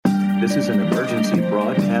This is an emergency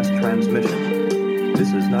broadcast transmission.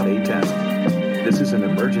 This is not a test. This is an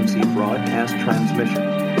emergency broadcast transmission.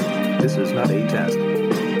 This is not a test.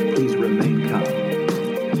 Please remain calm.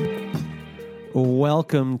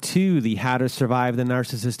 Welcome to the How to Survive the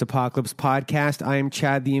Narcissist Apocalypse podcast. I am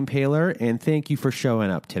Chad the Impaler, and thank you for showing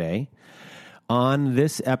up today. On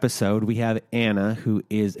this episode, we have Anna, who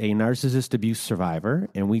is a narcissist abuse survivor,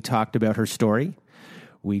 and we talked about her story.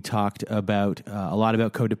 We talked about a lot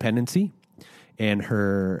about codependency and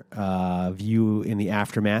her view in the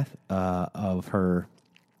aftermath of her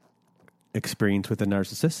experience with a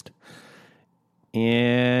narcissist.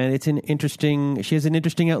 And she has an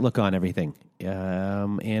interesting outlook on everything.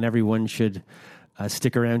 And everyone should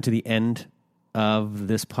stick around to the end of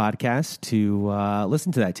this podcast to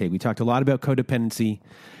listen to that tape. We talked a lot about codependency,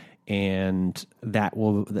 and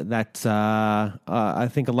that's I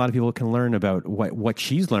think a lot of people can learn about what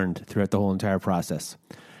she's learned throughout the whole entire process.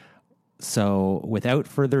 So without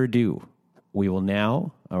further ado, I will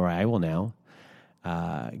now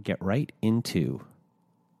get right into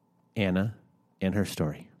Anna and her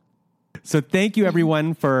story. So thank you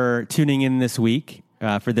everyone for tuning in this week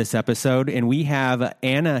for this episode. And we have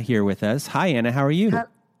Anna here with us. Hi, Anna. How are you?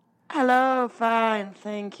 Hello. Fine.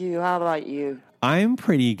 Thank you. How about you? I'm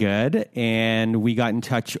pretty good. And we got in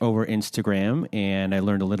touch over Instagram, and I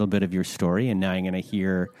learned a little bit of your story. And now I'm going to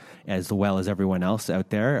hear, as well as everyone else out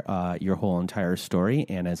there, your whole entire story.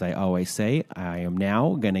 And as I always say, I am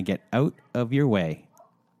now going to get out of your way.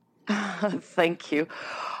 Thank you.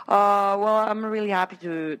 Well, I'm really happy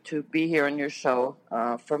to be here on your show.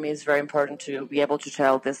 For me, it's very important to be able to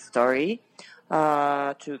tell this story,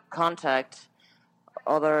 to contact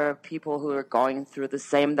other people who are going through the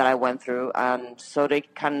same that I went through, and so they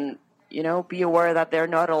can, be aware that they're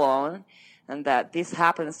not alone, and that this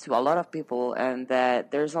happens to a lot of people, and that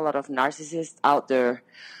there's a lot of narcissists out there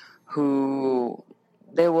who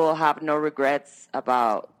they will have no regrets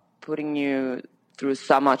about putting you through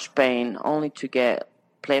so much pain only to get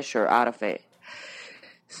pleasure out of it.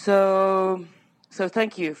 So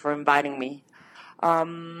thank you for inviting me.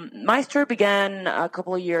 My story began a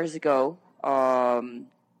couple of years ago.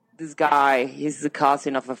 This guy, he's the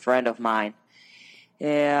cousin of a friend of mine.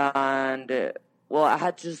 And, I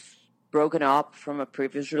had just broken up from a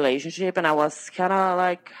previous relationship, and I was kind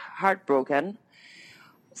of heartbroken.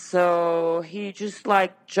 So he just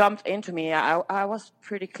jumped into me. I was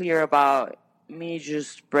pretty clear about me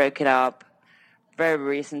just breaking up very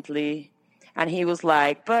recently, and he was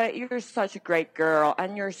like, but you're such a great girl,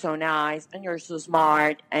 and you're so nice, and you're so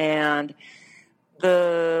smart, and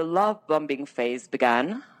the love bombing phase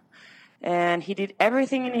began, and he did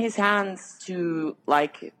everything in his hands to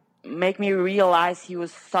make me realize he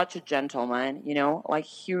was such a gentleman,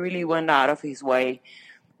 he really went out of his way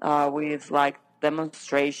with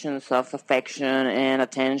demonstrations of affection and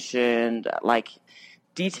attention,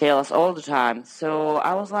 details all the time. So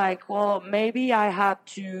I was like, well, maybe I had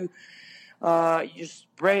to just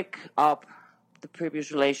break up the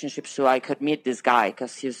previous relationship so I could meet this guy,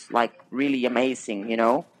 because he's really amazing,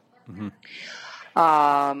 Mm-hmm.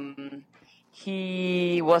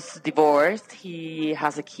 He was divorced. He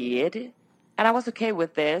has a kid, and I was okay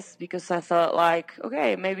with this because I thought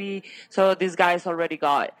okay, maybe, so this guy's already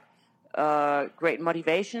got great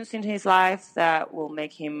motivations in his life that will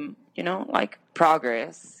make him,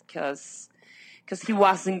 progress, because he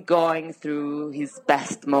wasn't going through his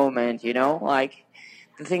best moment,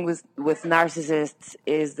 the thing with narcissists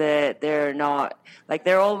is that they're not,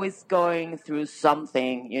 they're always going through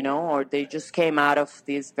something, or they just came out of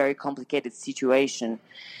this very complicated situation.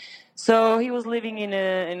 So he was living in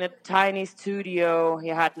a tiny studio. He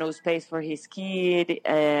had no space for his kid,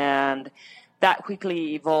 and that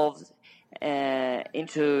quickly evolved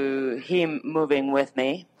into him moving with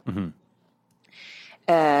me. Mm-hmm.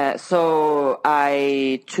 So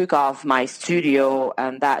I took off my studio,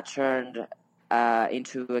 and that turned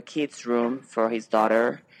into a kid's room for his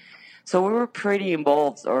daughter. So we were pretty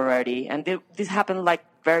involved already, and this happened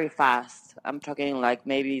very fast. I'm talking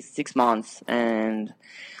maybe 6 months, and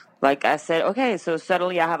I said, okay, so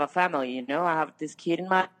suddenly I have a family, I have this kid in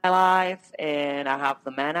my life, and I have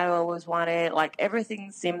the man I always wanted.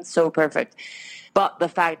 Everything seemed so perfect. But the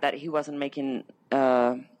fact that he wasn't making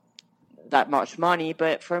that much money,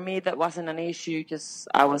 but for me that wasn't an issue because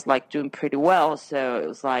I was doing pretty well. So it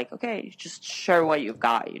was okay, just share what you've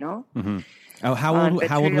got, Mm-hmm. Oh, how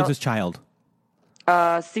old was his child?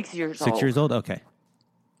 6 years old. 6 years old. Okay.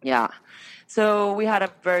 Yeah. So we had a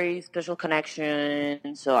very special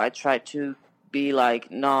connection. So I tried to be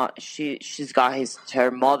she's got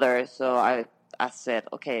her mother. So I said,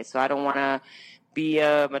 okay, so I don't want to be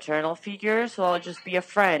a maternal figure, so I'll just be a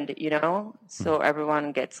friend, you know, so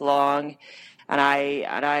everyone gets along. And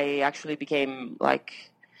I actually became like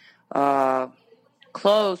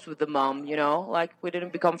close with the mom, you know, like we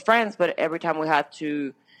didn't become friends, but every time we had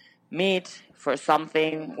to meet for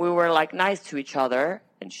something, we were like nice to each other.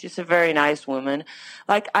 And she's a very nice woman.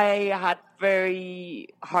 Like I had very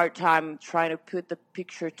hard time trying to put the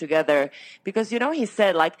picture together because, you know, he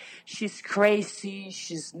said like she's crazy,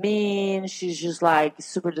 she's mean, she's just like a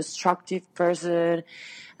super destructive person.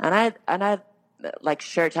 And I like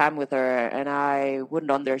share time with her, and I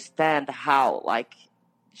wouldn't understand how, like,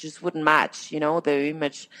 it just wouldn't match, you know, the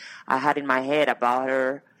image I had in my head about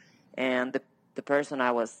her and the person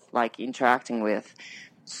I was like interacting with.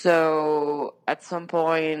 So at some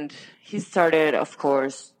point he started, of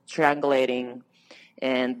course, triangulating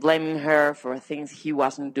and blaming her for things he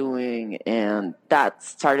wasn't doing, and that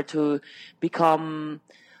started to become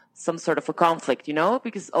some sort of a conflict, you know,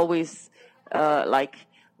 because always like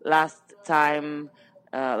last time,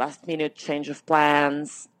 last minute change of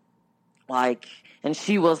plans, like, and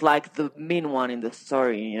she was like the mean one in the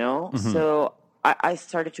story, you know. So I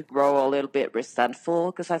started to grow a little bit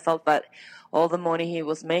resentful because I felt that all the money he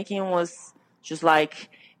was making was just like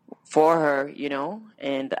for her, you know,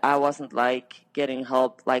 and I wasn't like getting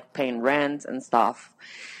help, like paying rent and stuff.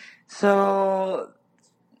 So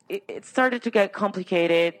it started to get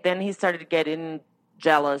complicated. Then he started getting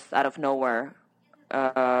jealous out of nowhere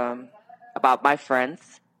about my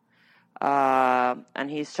friends. And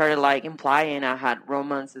he started like implying I had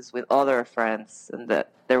romances with other friends and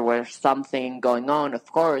that there was something going on,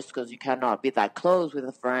 of course, because you cannot be that close with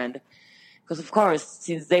a friend. Because, of course,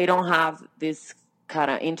 since they don't have this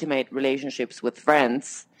kind of intimate relationships with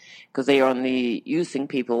friends, because they are only using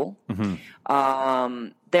people,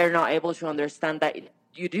 they're not able to understand that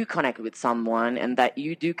you do connect with someone and that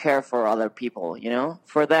you do care for other people, you know?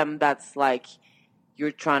 For them, that's like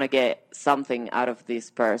you're trying to get something out of this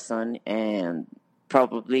person, and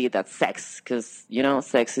probably that's sex, because, you know,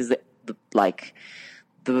 sex is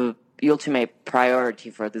the ultimate priority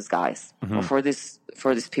for these guys, or for these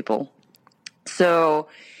people. So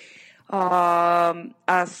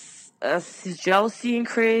as his jealousy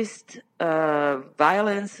increased,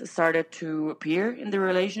 violence started to appear in the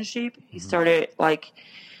relationship. He started like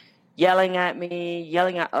yelling at me,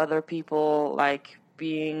 yelling at other people, like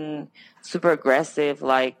being super aggressive,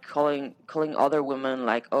 like calling other women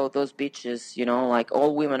like, oh, those bitches, you know, like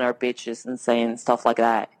all women are bitches, and saying stuff like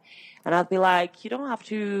that. And I'd be like, you don't have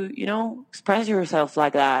to, you know, express yourself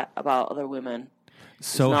like that about other women.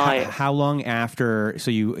 So how long after? So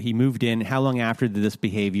he moved in. How long after did this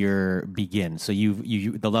behavior begin? So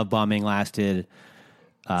you the love bombing lasted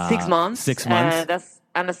 6 months. 6 months.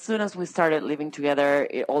 And as soon as we started living together,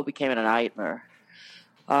 it all became a nightmare.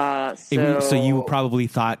 So you probably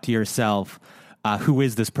thought to yourself, who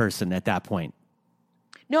is this person at that point?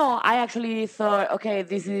 No, I actually thought, okay,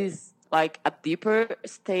 this is like a deeper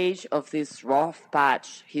stage of this rough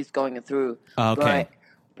patch he's going through. Okay. But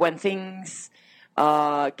when things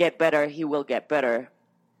get better, he will get better.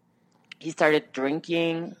 He started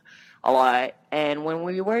drinking a lot, and when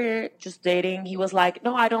we were just dating, he was like,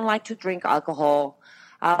 no, I don't like to drink alcohol.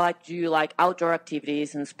 I like to do like outdoor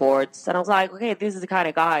activities and sports. And I was like, okay, this is the kind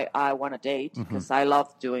of guy I want to date, because I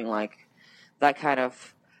love doing like that kind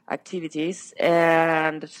of activities.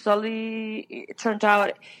 And slowly it turned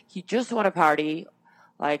out he just wanted to party.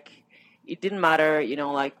 Like, it didn't matter, you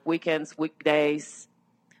know, like weekends, weekdays.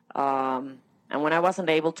 And when I wasn't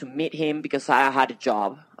able to meet him because I had a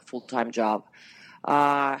job, a full-time job,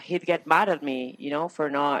 he'd get mad at me, you know,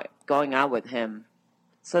 for not going out with him.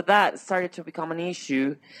 So that started to become an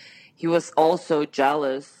issue. He was also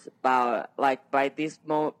jealous about, like, by this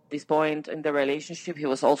point in the relationship, he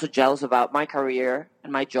was also jealous about my career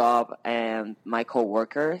and my job and my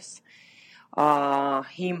coworkers.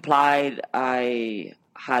 He implied I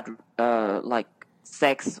had, like,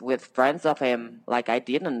 sex with friends of him, like I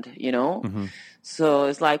didn't, you know? So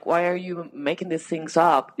it's like, why are you making these things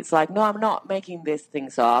up? It's like, no, I'm not making these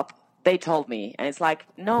things up. They told me. And it's like,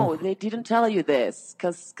 no, they didn't tell you this,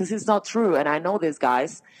 because it's not true. And I know these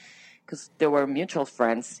guys because they were mutual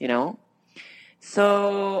friends, you know?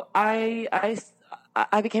 So I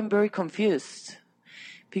became very confused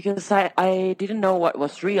because I didn't know what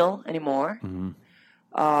was real anymore.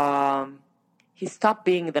 He stopped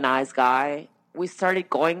being the nice guy. We started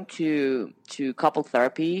going to couple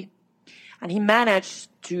therapy, and he managed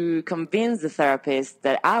to convince the therapist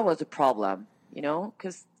that I was a problem, you know,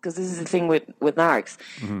 because this is the thing with narcs,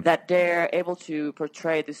 that they're able to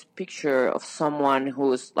portray this picture of someone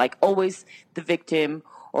who's like always the victim,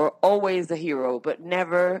 or always the hero, but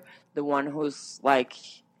never the one who's like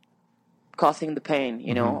causing the pain,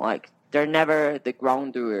 you know, like they're never the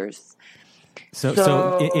wrongdoers.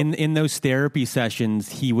 So in those therapy sessions,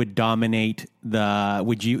 he would dominate the.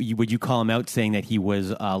 Would you call him out, saying that he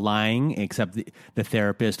was lying, except the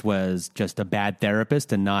therapist was just a bad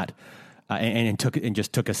therapist and not and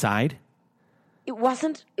just took a side? It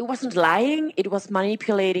wasn't lying. It was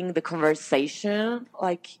manipulating the conversation,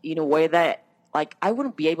 like in a way that like I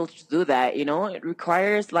wouldn't be able to do that. You know, it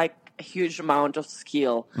requires like a huge amount of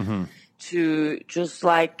skill to just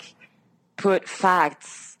like put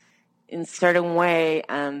facts in certain way,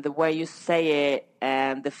 and the way you say it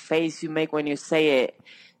and the face you make when you say it,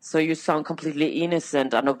 so you sound completely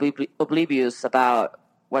innocent and oblivious about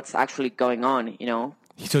what's actually going on, you know.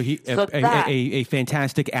 So a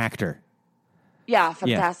fantastic actor. Yeah,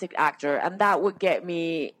 fantastic actor, and that would get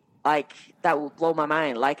me like, that would blow my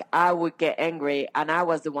mind. Like I would get angry, and I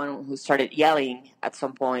was the one who started yelling at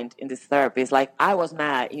some point in this therapy. It's like I was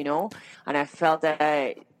mad, you know, and I felt that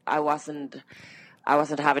I wasn't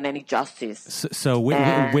having any justice. So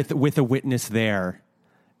with a witness there,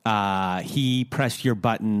 he pressed your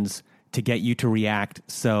buttons to get you to react.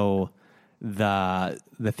 So the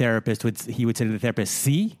therapist would say to the therapist,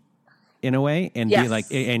 "See," in a way, and be like,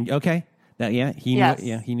 and okay, that he knew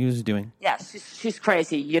he knew what he was doing. Yeah, she's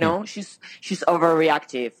crazy, you know. She's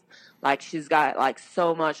overreactive. Like she's got like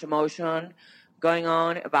so much emotion going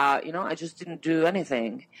on about, you know, I just didn't do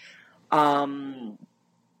anything.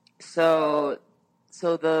 So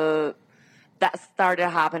that started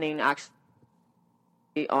happening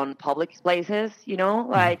actually on public places, you know,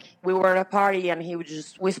 like we were at a party and he would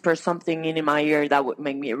just whisper something in my ear that would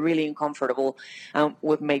make me really uncomfortable and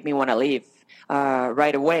would make me want to leave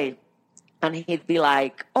right away. And he'd be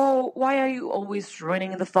like, "Oh, why are you always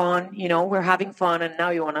ruining the fun? You know, we're having fun and now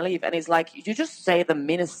you want to leave." And it's like, "You just say the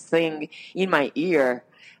meanest thing in my ear."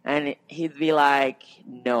 And he'd be like,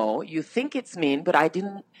 "No, you think it's mean, but I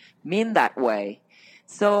didn't mean that way."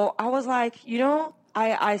 So I was like, you know,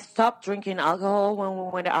 I stopped drinking alcohol when we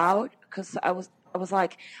went out because I was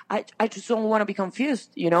like, I just don't want to be confused,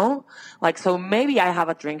 you know? Like, so maybe I have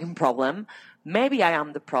a drinking problem. Maybe I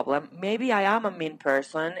am the problem. Maybe I am a mean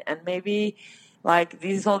person. And maybe, like,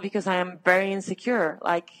 this is all because I am very insecure,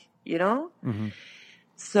 like, you know?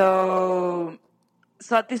 So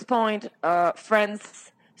at this point,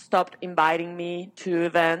 friends stopped inviting me to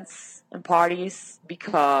events and parties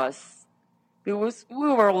because we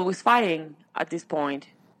were always fighting at this point.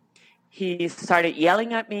 He started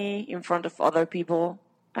yelling at me in front of other people,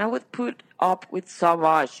 and I would put up with so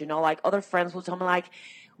much, you know, like other friends would tell me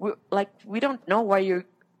we don't know why you're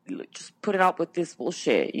just putting up with this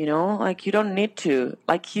bullshit, you know, like you don't need to,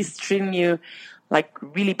 like he's treating you like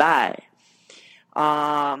really bad.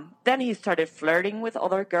 Then he started flirting with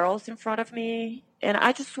other girls in front of me. And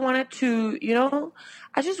I just wanted to, you know,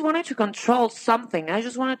 I just wanted to control something. I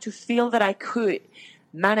just wanted to feel that I could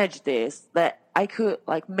manage this, that I could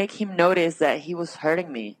like make him notice that he was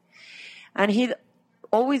hurting me. And he'd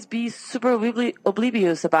always be super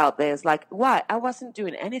oblivious about this. Like, what? I wasn't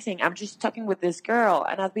doing anything. I'm just talking with this girl.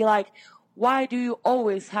 And I'd be like, why do you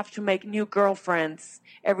always have to make new girlfriends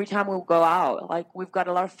every time we go out? Like, we've got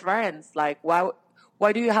a lot of friends. Like, why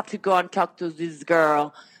do you have to go and talk to this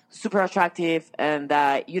girl, super attractive, and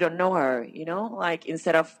you don't know her, you know? Like,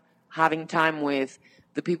 instead of having time with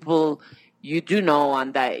the people you do know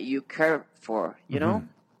and that you care for, you know?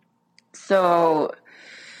 So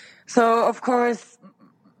of course,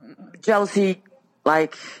 jealousy,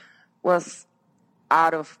 like, was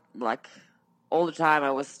out of, like, all the time. I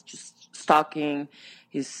was just stalking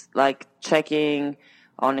his, like, checking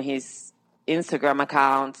on his Instagram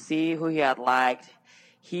account, see who he had liked,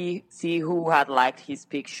 see who had liked his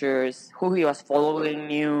pictures, who he was following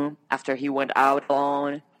new after he went out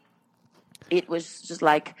alone. It was just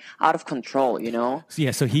like out of control, you know?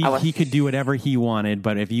 Yeah, so he could do whatever he wanted,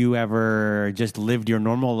 but if you ever just lived your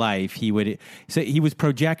normal life, he was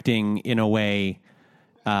projecting in a way,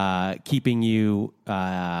 keeping you,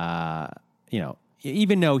 you know,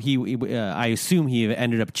 even though I assume he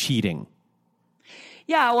ended up cheating.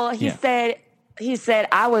 Yeah, well, he said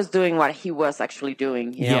I was doing what he was actually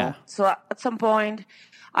doing, you know? So at some point,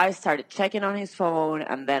 I started checking on his phone,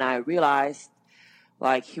 and then I realized,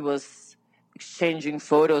 like, he was exchanging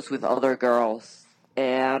photos with other girls.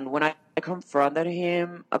 And when I confronted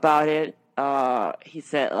him about it, he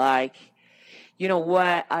said, like, you know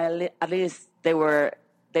what, at least they were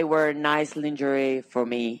nice lingerie for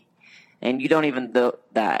me, and you don't even do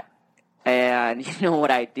that. And you know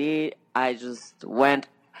what I did? I just went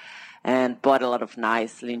and bought a lot of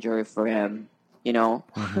nice lingerie for him, you know?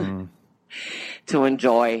 to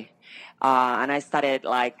enjoy. And I started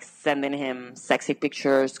like sending him sexy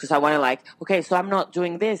pictures because I wanted like, okay, so I'm not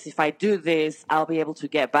doing this. If I do this, I'll be able to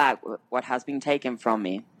get back what has been taken from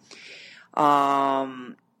me.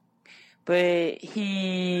 But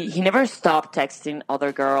he never stopped texting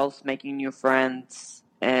other girls, making new friends,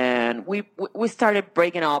 and we started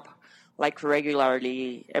breaking up like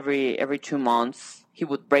regularly every 2 months. He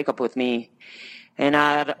would break up with me. And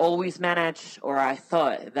I'd always managed, or I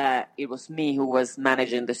thought that it was me who was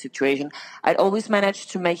managing the situation. I'd always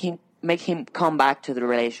managed to make him come back to the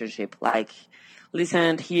relationship. Like,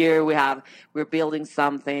 listen, here we're building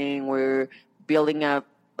something. We're building a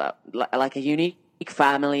unique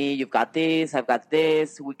family. You've got this, I've got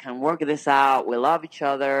this. We can work this out. We love each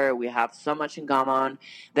other. We have so much in common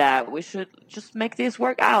that we should just make this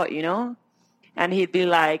work out, you know? And he'd be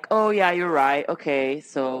like, oh, yeah, you're right. Okay,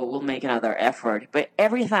 so we'll make another effort. But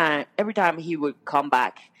every time he would come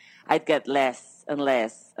back, I'd get less and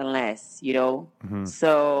less and less, you know? Mm-hmm.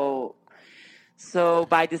 So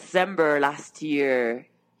by December last year,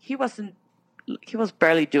 he was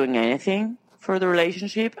barely doing anything for the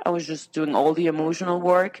relationship. I was just doing all the emotional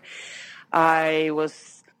work. I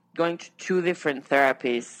was going to 2 different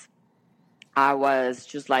therapists. I was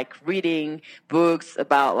just like reading books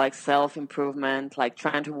about like self-improvement, like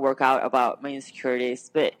trying to work out about my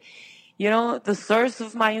insecurities. But, you know, the source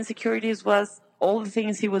of my insecurities was all the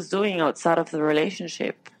things he was doing outside of the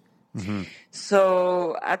relationship. Mm-hmm.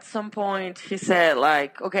 So at some point he said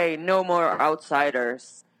like, okay, no more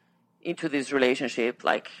outsiders into this relationship.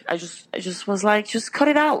 Like, I just was like, just cut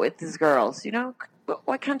it out with these girls, you know?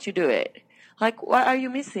 Why can't you do it? Like, what are you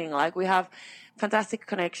missing? Like, we have fantastic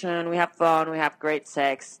connection, we have fun, we have great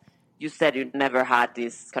sex. You said you never had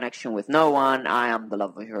this connection with no one. I am the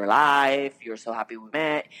love of your life. You're so happy we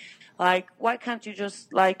met. Like, why can't you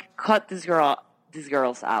just like cut these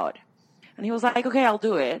girls out? And he was like, okay, I'll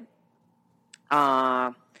do it.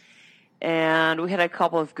 And we had a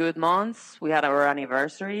couple of good months. We had our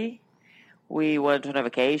anniversary. We went on a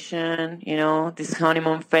vacation, you know, this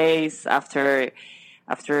honeymoon phase after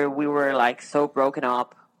we were like so broken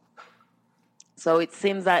up. So it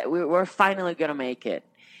seems that we're finally going to make it.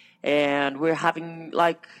 And we're having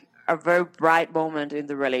like a very bright moment in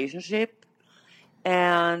the relationship.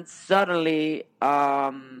 And suddenly,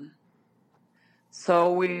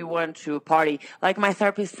 so we went to a party. Like my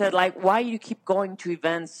therapist said, like, why you keep going to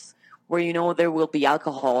events where you know there will be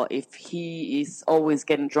alcohol if he is always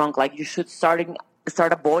getting drunk? Like, you should start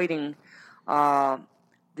avoiding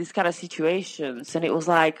these kind of situations. And it was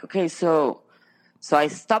like, okay, so I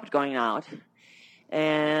stopped going out.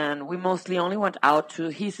 And we mostly only went out to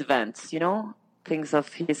his events, you know, things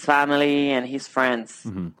of his family and his friends.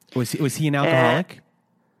 Mm-hmm. Was he an alcoholic?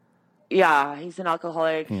 Yeah, he's an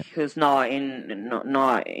alcoholic who's not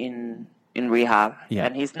in rehab. Yeah.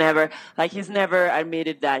 And he's never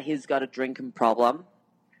admitted that he's got a drinking problem.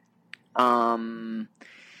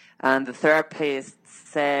 And the therapist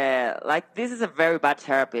said, like, this is a very bad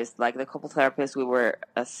therapist. Like, the couple therapists we were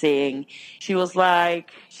seeing, she was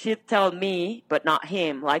like, she'd tell me, but not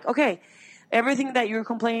him, like, okay, everything that you're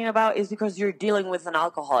complaining about is because you're dealing with an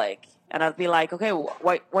alcoholic. And I'd be like, okay,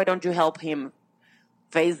 why don't you help him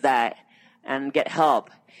face that and get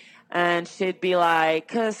help? And she'd be like,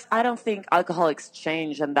 because I don't think alcoholics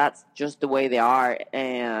change, and that's just the way they are,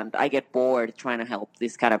 and I get bored trying to help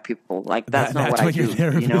these kind of people. Like, that's not what I do,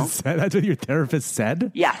 you know? That's what your therapist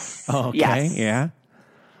said? Yes. Oh, okay, yes. Yeah.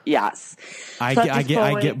 Yes. I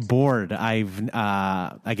get bored. I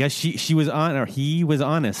guess she was on, or he was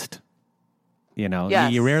honest. You know,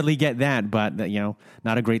 yes. You rarely get that, but, you know,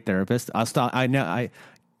 not a great therapist. I'll stop.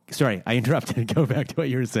 Sorry, I interrupted. Go back to what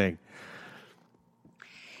you were saying.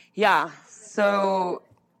 Yeah, so,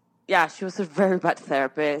 yeah, she was a very bad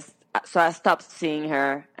therapist. So I stopped seeing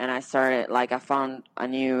her, and I found a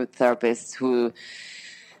new therapist who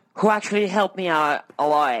actually helped me out a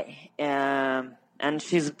lot. And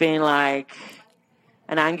she's been like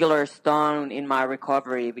an angular stone in my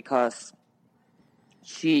recovery because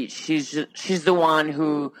she's the one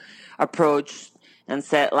who approached and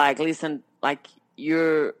said, like, listen, like,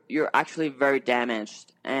 you're actually very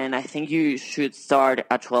damaged, and I think you should start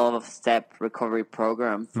a 12-step recovery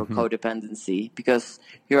program for codependency because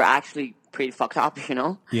you're actually pretty fucked up, you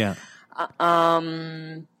know? Yeah.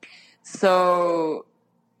 So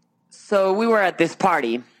we were at this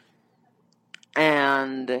party,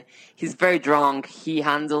 and he's very drunk. He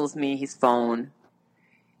handles me his phone,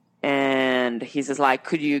 and he says, like,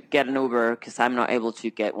 could you get an Uber because I'm not able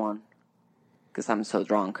to get one because I'm so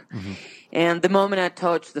drunk. Mm-hmm. And the moment I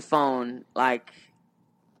touch the phone, like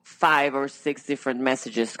 5 or 6 different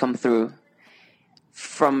messages come through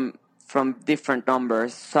from from different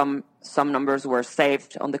numbers. Some numbers were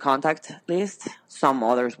saved on the contact list, some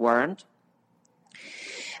others weren't.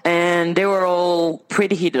 And they were all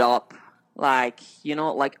pretty heated up. Like,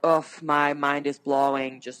 oh, my mind is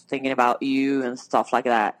blowing just thinking about you and stuff like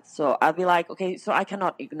that. So I'd be like, okay, so I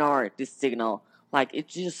cannot ignore this signal. Like, it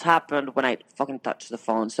just happened when I fucking touched the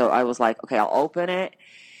phone. So I was like, okay, I'll open it.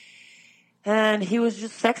 And he was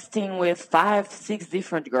just texting with 5-6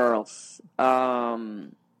 different girls.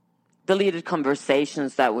 Deleted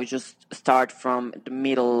conversations that would just start from the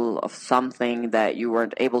middle of something that you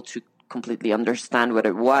weren't able to completely understand what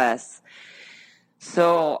it was.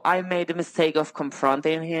 So I made the mistake of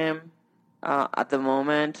confronting him at the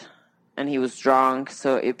moment, and he was drunk,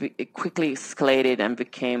 so it quickly escalated and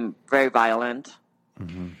became very violent.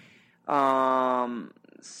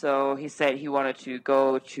 So he said he wanted to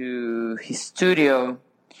go to his studio,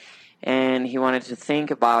 and he wanted to think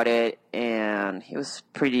about it, and he was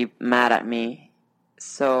pretty mad at me.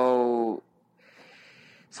 So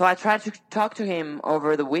I tried to talk to him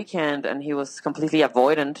over the weekend, and he was completely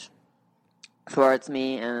avoidant towards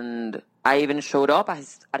me, and I even showed up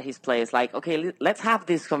at his place, like, okay, let's have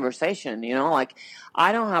this conversation, like,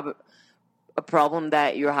 I don't have a problem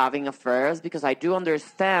that you're having affairs, because I do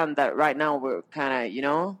understand that right now we're kind of,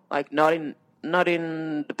 like, not in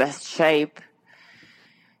the best shape,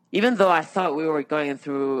 even though I thought we were going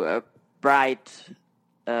through a bright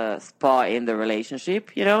spot in the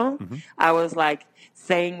relationship, I was like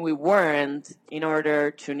saying we weren't in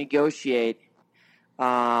order to negotiate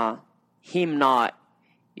him not,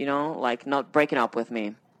 like not breaking up with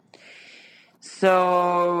me.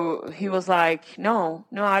 So he was like, no,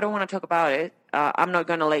 I don't want to talk about it. I'm not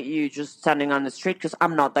going to let you just standing on the street, because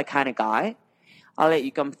I'm not that kind of guy. I'll let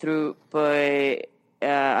you come through, but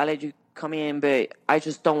I'll let you come in, but I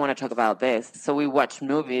just don't want to talk about this. So we watched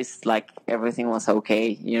movies like everything was okay,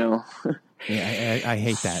 Yeah, I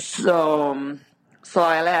hate that. So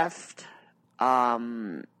I left.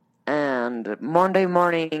 And Monday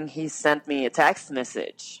morning, he sent me a text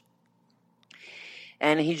message.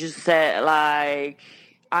 And he just said, like,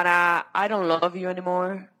 Anna, I don't love you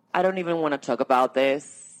anymore. I don't even want to talk about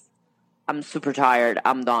this. I'm super tired.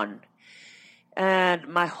 I'm done. And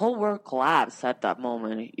my whole world collapsed at that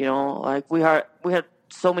moment. Like, we had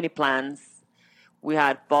so many plans. We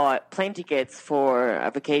had bought plane tickets for a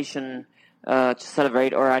vacation to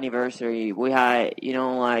celebrate our anniversary. We had,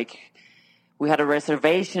 we had a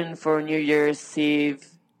reservation for New Year's Eve.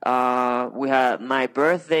 We had my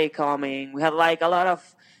birthday coming. We had like a lot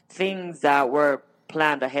of things that were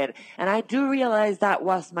planned ahead. And I do realize that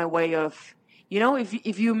was my way of,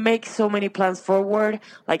 if you make so many plans forward,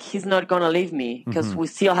 like, he's not going to leave me, because we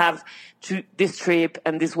still have this trip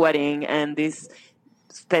and this wedding and this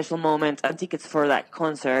special moment and tickets for that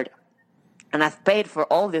concert. And I've paid for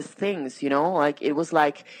all these things, like, it was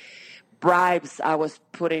like bribes I was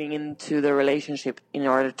putting into the relationship in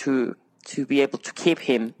order to be able to keep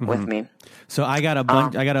him with me. So I got a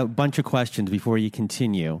bunch of questions before you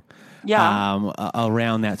continue. Yeah.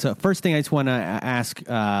 Around that. So first thing I just want to ask,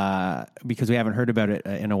 because we haven't heard about it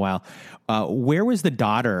in a while, where was the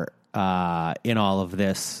daughter in all of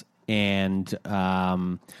this? And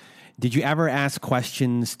did you ever ask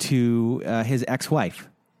questions to his ex-wife?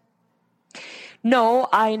 No,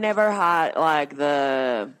 I never had like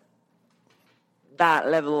that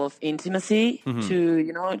level of intimacy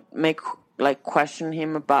to make like question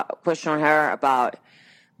her about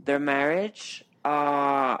their marriage.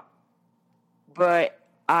 But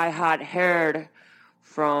I had heard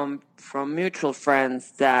from mutual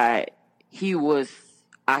friends that he was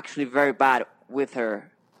actually very bad with her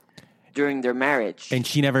during their marriage. And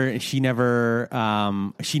she never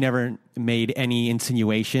made any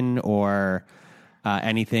insinuation or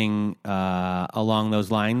anything along those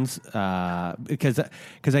lines, because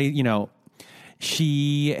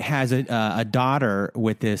she has a daughter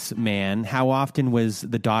with this man. How often was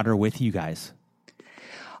the daughter with you guys?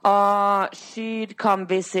 She'd come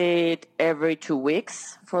visit every 2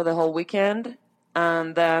 weeks for the whole weekend,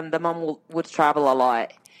 and then the mom would travel a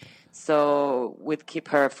lot, so we'd keep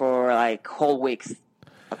her for like whole weeks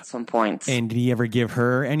at some point. And did he ever give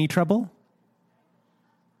her any trouble?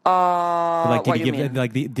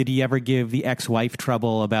 Did he ever give the ex-wife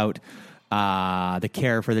trouble about the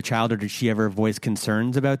care for the child, or did she ever voice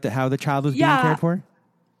concerns about how the child was being cared for?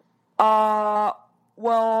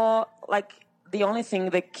 Well, like, the only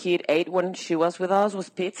thing the kid ate when she was with us was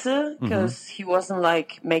pizza, because he wasn't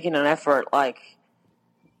like making an effort. Like,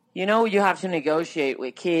 you have to negotiate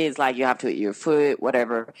with kids, like you have to eat your food,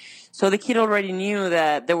 whatever. So the kid already knew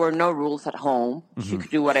that there were no rules at home. She could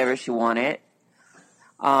do whatever she wanted.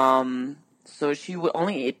 So she would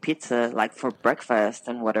only eat pizza like for breakfast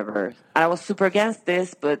and whatever. And I was super against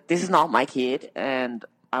this, but this is not my kid, and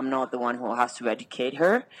I'm not the one who has to educate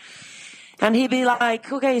her. And he'd be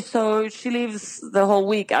like, okay, so she lives the whole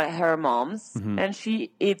week at her mom's, and she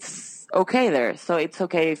eats okay there. So it's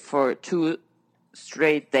okay for 2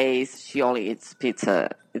 straight days. She only eats pizza.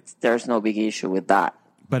 There's no big issue with that.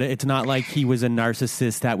 But it's not like he was a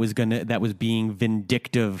narcissist that was being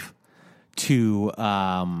vindictive to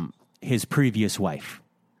his previous wife.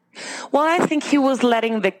 Well, I think he was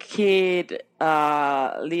letting the kid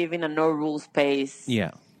live in a no rules space. Yeah.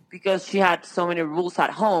 Because she had so many rules at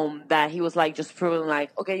home that he was like just proving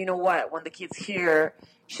like, okay, you know what? When the kid's here,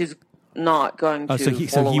 she's not going to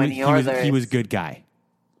follow any orders. He was good guy.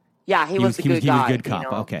 Yeah, he was a good guy. He was good cop.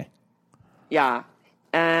 You know? Okay. Yeah,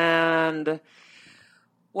 and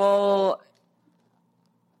well,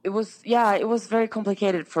 it was very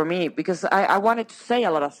complicated for me because I wanted to say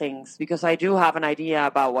a lot of things because I do have an idea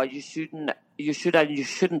about what you should and you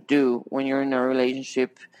shouldn't do when you're in a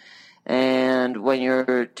relationship. And when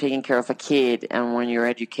you're taking care of a kid and when you're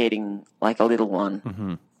educating like a little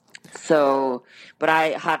one. So, but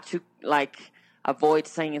I had to like avoid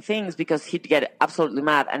saying things because he'd get absolutely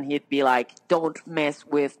mad and he'd be like, don't mess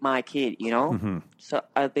with my kid, you know? So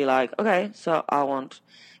I'd be like, okay, so I won't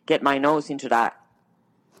get my nose into that.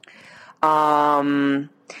 And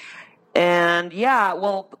yeah,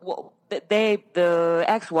 well, the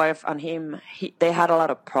ex-wife and him, they had a lot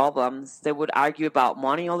of problems. They would argue about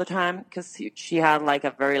money all the time because she had like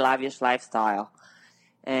a very lavish lifestyle,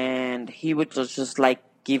 and he would just like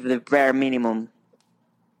give the bare minimum.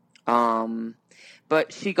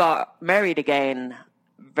 But she got married again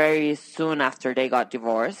very soon after they got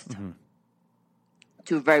divorced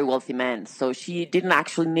to very wealthy men. So she didn't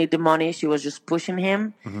actually need the money. She was just pushing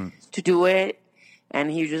him to do it. And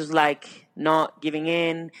he was just like not giving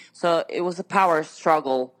in. So it was a power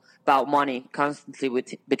struggle about money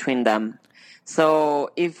constantly between them. So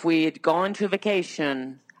if we'd gone to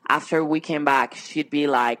vacation after we came back, she'd be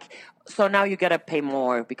like, so now you got to pay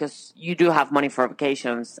more because you do have money for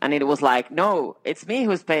vacations. And it was like, no, it's me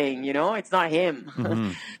who's paying, you know, it's not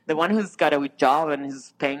him. The one who's got a job and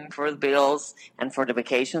is paying for the bills and for the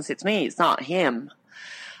vacations, it's me, it's not him.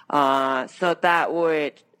 So that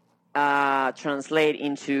would translate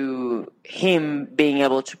into him being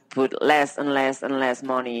able to put less and less and less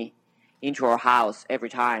money into our house every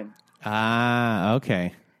time.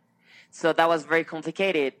 Okay. So that was very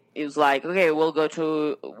complicated. It was like, okay, we'll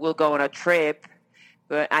go on a trip,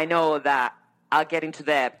 but I know that I'll get into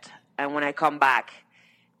debt, and when I come back,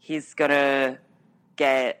 he's gonna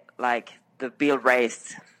get like the bill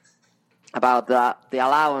raised about the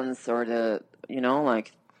allowance or the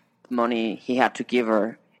like money he had to give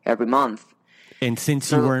her every month. And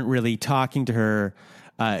since you weren't really talking to her,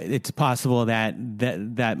 it's possible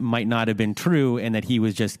that might not have been true and that he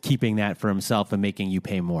was just keeping that for himself and making you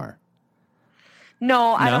pay more.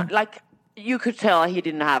 No, I don't like. You could tell he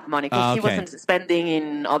didn't have money because he wasn't spending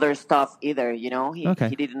in other stuff either. You know, he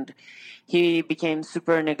didn't. He became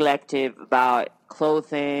super neglective about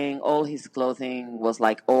clothing. All his clothing was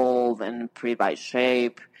like old and pretty bad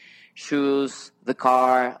shape. Shoes, the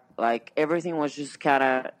car, like everything was just kind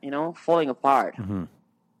of falling apart.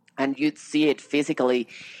 And you'd see it physically.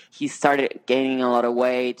 He started gaining a lot of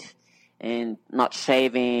weight and not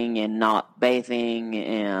shaving and not bathing,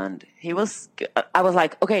 and I was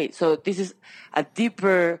like, okay, so this is a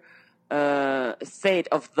deeper state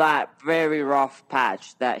of that very rough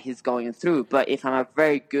patch that he's going through. But if I'm a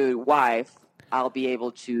very good wife, I'll be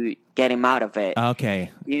able to get him out of it.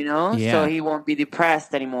 Okay. So he won't be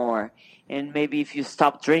depressed anymore. And maybe if you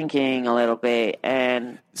stop drinking a little bit,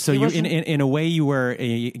 and so you, in a way, you were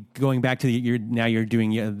going back to you're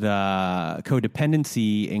doing the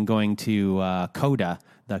codependency and going to CODA,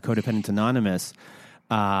 the Codependent Anonymous.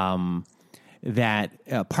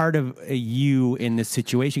 That part of you in this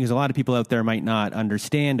situation, because a lot of people out there might not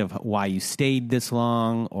understand of why you stayed this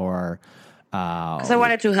long, or because I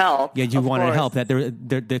wanted to help. Yeah, you wanted to help. That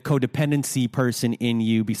the codependency person in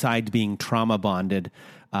you, besides being trauma bonded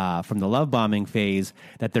from the love bombing phase,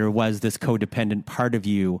 that there was this codependent part of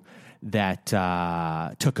you that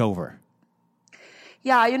took over.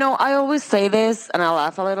 Yeah, I always say this, and I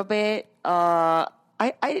laugh a little bit. I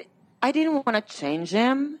didn't want to change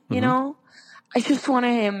him, you know? I just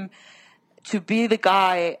wanted him to be the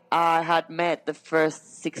guy I had met the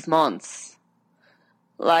first 6 months.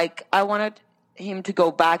 Like, I wanted him to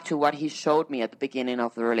go back to what he showed me at the beginning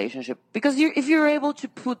of the relationship. Because if you're able to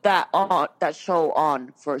put that show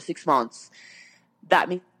on for 6 months, that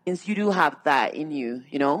means means you do have that in you,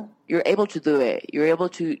 you know? You're able to do it. You're able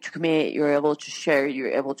to commit. You're able to share.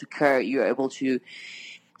 You're able to care. You're able to...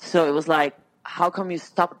 So it was like, how come you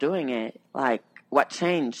stopped doing it? Like, what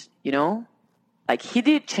changed, you know? Like, he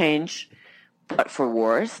did change, but for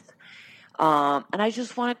worse. And I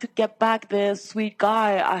just wanted to get back the sweet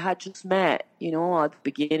guy I had just met, you know, at the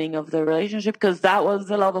beginning of the relationship, because that was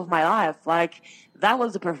the love of my life. Like, that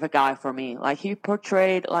was the perfect guy for me. Like, he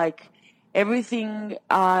portrayed, like, everything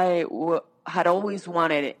I had always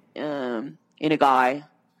wanted in a guy.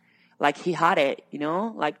 Like, he had it, you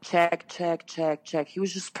know, like, check, check, check, check. He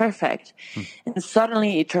was just perfect. And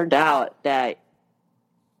suddenly it turned out that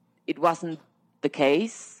it wasn't the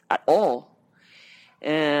case at all.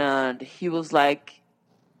 And he was like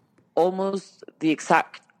almost the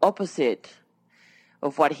exact opposite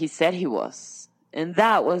of what he said he was. And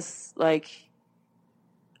that was like,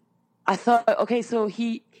 I thought, okay, so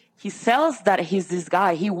he sells that he's this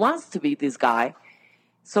guy. He wants to be this guy.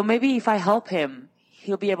 So maybe if I help him,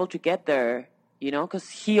 he'll be able to get there, you know, because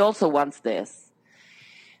he also wants this.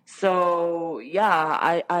 So,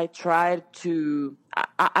 yeah, I tried to,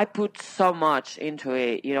 I put so much into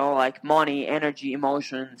it, you know, like money, energy,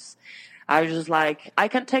 emotions. I was just like, I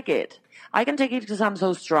can take it. I can take it because I'm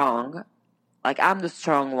so strong. Like, I'm the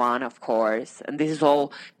strong one, of course. And this is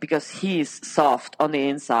all because he's soft on the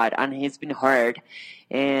inside and he's been hurt.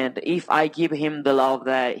 And if I give him the love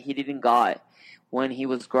that he didn't got when he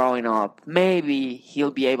was growing up, maybe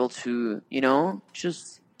he'll be able to, you know,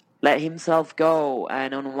 just let himself go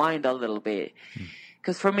and unwind a little bit.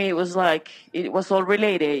 Because for me, it was like, it was all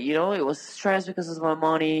related, you know, it was stress because of my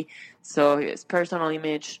money. So his personal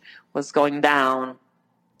image was going down.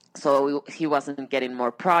 So he wasn't getting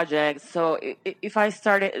more projects. So if I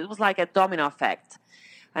started, it was like a domino effect.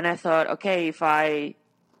 And I thought, okay, if I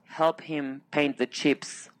help him paint the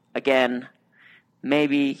chips again,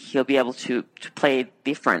 maybe he'll be able to play it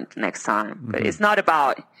different next time. Mm-hmm. But it's not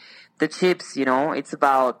about the chips, you know, it's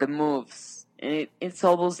about the moves. And it's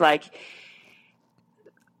almost like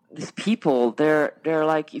these people, they're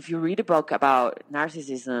like, if you read a book about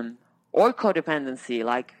narcissism or codependency,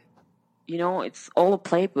 like, you know, it's all a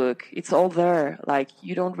playbook. It's all there. Like,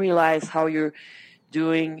 you don't realize how you're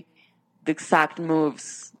doing the exact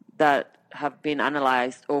moves that have been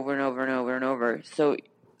analyzed over and over and over and over. So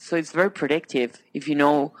it's very predictive if you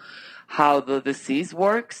know how the disease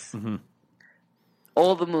works. Mm-hmm.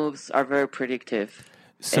 All the moves are very predictive.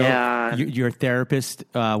 So your therapist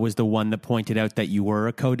was the one that pointed out that you were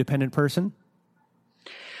a codependent person?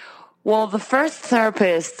 Well, the first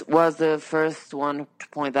therapist was the first one to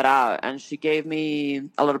point that out, and she gave me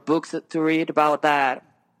a lot of books to read about that.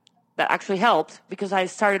 That actually helped because I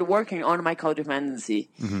started working on my codependency.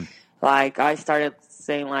 Mm-hmm. Like, I started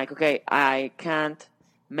saying, like, okay, I can't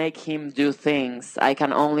make him do things. I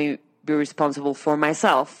can only be responsible for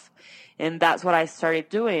myself. And that's what I started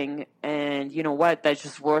doing. And you know what? That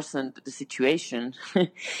just worsened the situation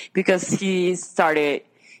because he started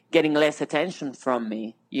getting less attention from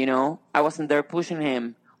me, you know? I wasn't there pushing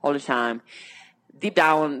him all the time. Deep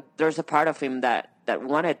down, there's a part of him that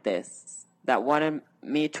wanted this, that wanted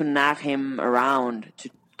me to nag him around to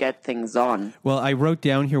get things on. Well, I wrote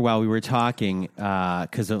down here while we were talking,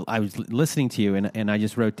 because I was listening to you, and I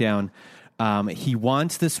just wrote down, he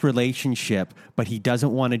wants this relationship, but he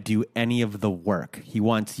doesn't want to do any of the work. He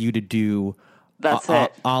wants you to do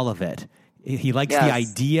all of it. He likes the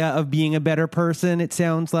idea of being a better person, it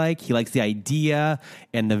sounds like. He likes the idea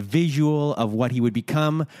and the visual of what he would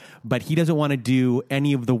become, but he doesn't want to do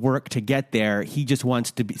any of the work to get there. He just wants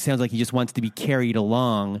to be, sounds like he just wants to be carried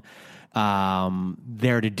along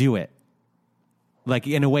there to do it. Like,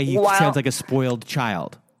 in a way, he sounds like a spoiled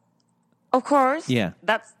child. Of course. Yeah.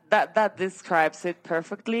 That describes it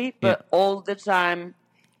perfectly, but all the time,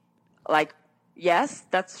 like, yes,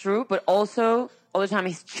 that's true, but also all the time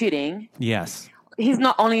he's cheating. Yes. He's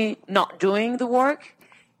not only not doing the work,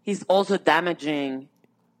 he's also damaging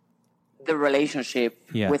the relationship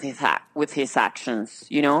with his actions,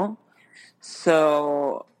 you know?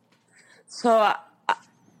 So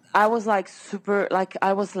I was like super, like,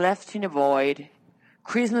 I was left in a void.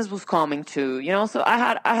 Christmas was coming too, you know? So I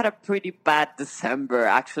had a pretty bad December.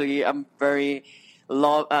 Actually, I'm very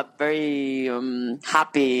happy,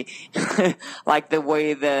 like the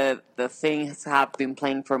way the things have been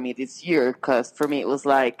playing for me this year. Because for me, it was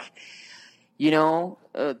like, you know,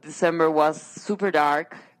 December was super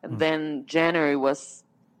dark, and then January was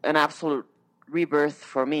an absolute rebirth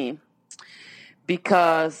for me.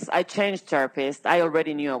 Because I changed therapist. I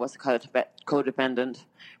already knew I was a codependent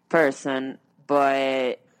person,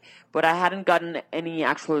 but I hadn't gotten any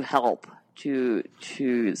actual help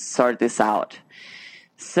to sort this out.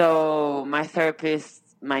 So my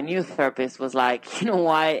new therapist was like, you know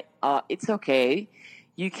what, it's okay.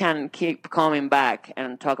 You can keep coming back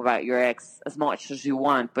and talk about your ex as much as you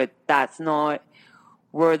want, but that's not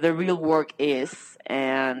where the real work is,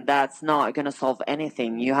 and that's not going to solve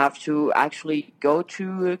anything. You have to actually go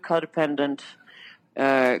to a codependent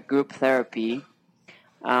group therapy.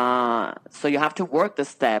 So you have to work the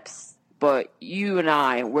steps, but you and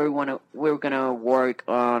I, we're gonna work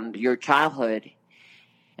on your childhood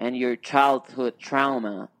and your childhood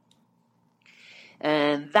trauma.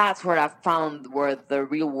 And that's where I found where the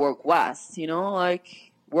real work was,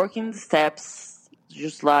 like working the steps,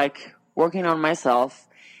 just like working on myself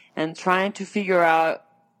and trying to figure out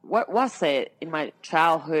what was it in my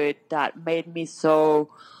childhood that made me so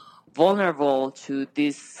vulnerable to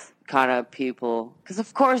this kind of people. Because,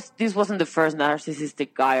 of course, this wasn't the first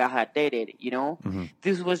narcissistic guy I had dated, Mm-hmm.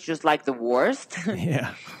 This was just like the worst.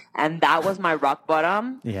 Yeah. And that was my rock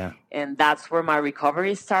bottom. Yeah. And that's where my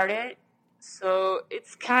recovery started. So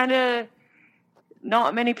it's kind of,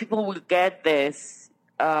 not many people will get this.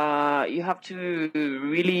 You have to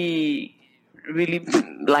really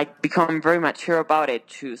like become very mature about it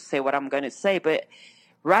to say what I'm going to say. But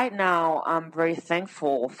right now, I'm very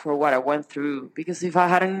thankful for what I went through, because if I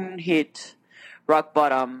hadn't hit rock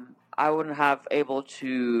bottom, I wouldn't have able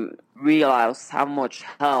to realize how much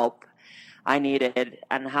help I needed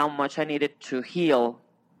and how much I needed to heal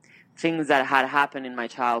things that had happened in my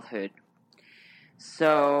childhood.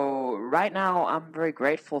 So right now, I'm very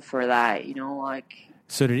grateful for that.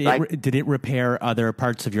 So did it repair other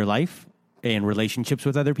parts of your life and relationships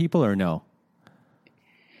with other people, or no?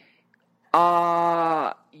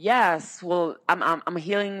 Yes. Well, I'm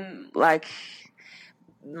healing, like,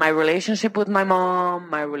 my relationship with my mom,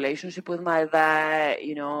 my relationship with my dad.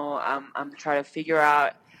 I'm trying to figure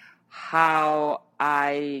out how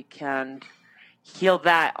I can heal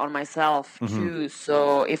that on myself too.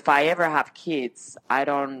 So if I ever have kids, I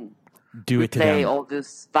don't do it to them. all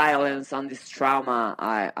this violence on this trauma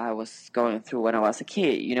I was going through when I was a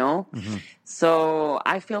kid, So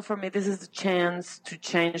I feel for me this is a chance to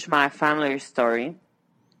change my family story.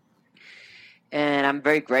 And I'm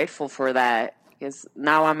very grateful for that, because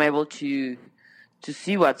now I'm able to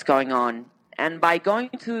see what's going on. And by going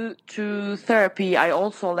to therapy, I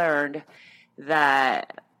also learned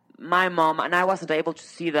that my mom, and I wasn't able to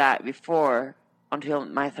see that before until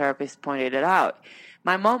my therapist pointed it out,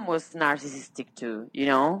 my mom was narcissistic too,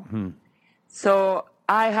 So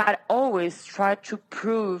I had always tried to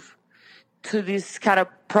prove to this kind of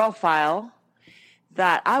profile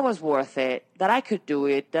that I was worth it, that I could do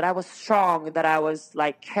it, that I was strong, that I was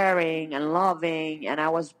like caring and loving, and I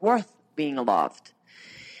was worth being loved.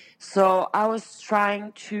 So I was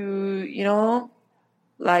trying to,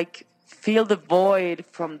 like fill the void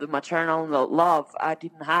from the maternal love I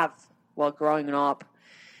didn't have while growing up,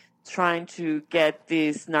 trying to get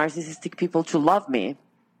these narcissistic people to love me.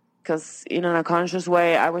 Because in an unconscious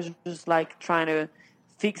way, I was just like trying to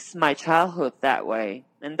fix my childhood that way.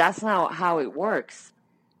 And that's not how it works.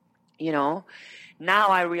 Now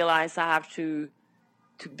I realize I have to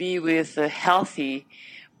be with a healthy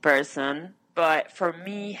person. But for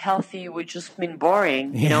me, healthy would just mean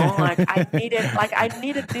boring, Like I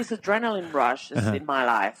needed this adrenaline rush in my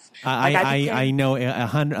life. I know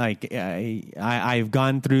 100. I've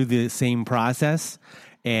gone through the same process,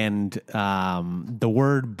 and the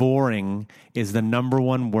word "boring" is the number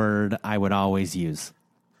one word I would always use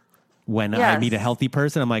when I meet a healthy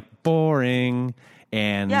person. I'm like, boring,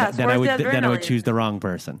 and then I would choose the wrong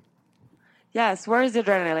person. Yes, where is the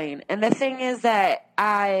adrenaline? And the thing is that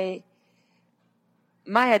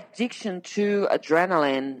my addiction to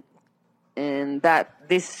adrenaline, and that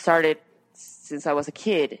this started since I was a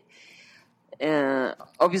kid.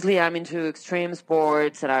 Obviously, I'm into extreme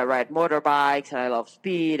sports, and I ride motorbikes, and I love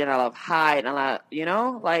speed, and I love height, and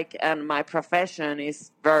and my profession is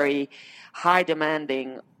very high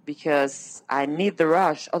demanding because I need the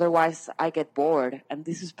rush. Otherwise, I get bored, and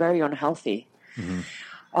this is very unhealthy. Mm-hmm.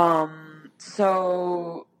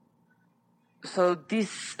 So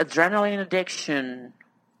this adrenaline addiction,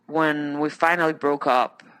 when we finally broke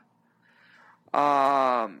up,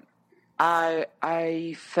 I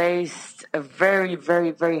faced a very,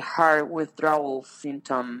 very, very hard withdrawal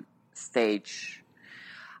symptom stage.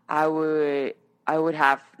 I would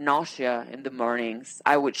have nausea in the mornings.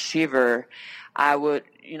 I would shiver. I would,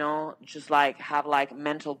 just like have like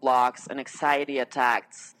mental blocks and anxiety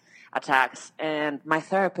attacks. And my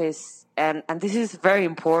therapist, and this is very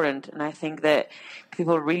important, and I think that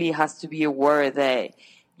people really has to be aware that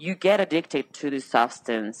you get addicted to this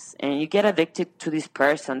substance, and you get addicted to this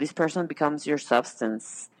person becomes your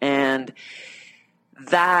substance, and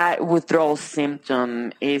that withdrawal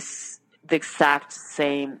symptom is the exact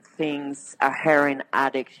same things a heroin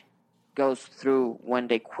addict goes through when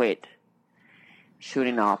they quit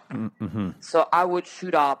shooting up. Mm-hmm. So I would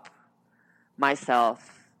shoot up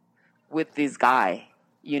myself with this guy,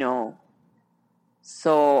 you know.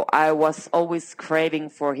 So I was always craving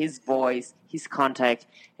for his voice, his contact,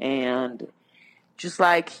 and just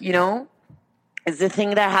like, you know, it's the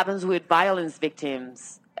thing that happens with violence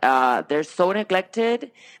victims. They're so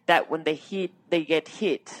neglected that when they get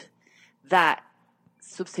hit, that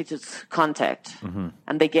substitutes contact,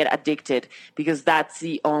 and they get addicted because that's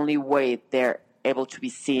the only way they're able to be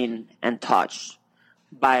seen and touched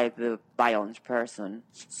by the violent person.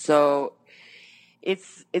 So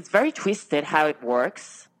it's very twisted how it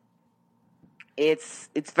works. It's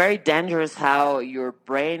very dangerous how your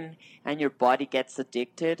brain and your body gets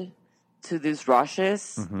addicted to these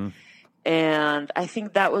rushes. And I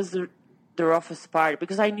think that was the roughest part,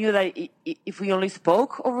 because I knew that if we only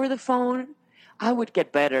spoke over the phone, I would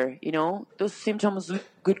get better, you know? Those symptoms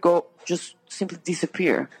could just simply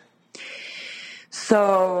disappear.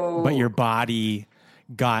 So, but your body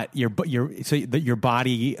got your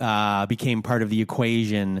body became part of the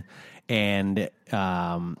equation, and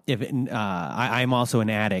I'm also an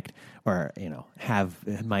addict, or you know,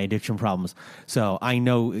 have my addiction problems, so I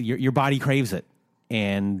know your body craves it,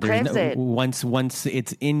 and once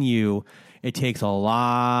it's in you, it takes a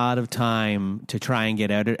lot of time to try and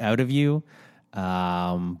get out of you.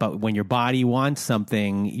 But when your body wants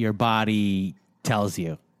something, your body tells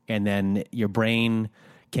you, and then your brain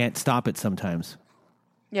can't stop it sometimes.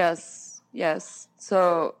 Yes.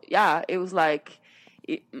 So yeah, it was like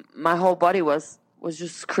my whole body was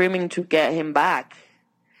just screaming to get him back.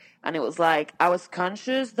 And it was like I was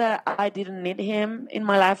conscious that I didn't need him in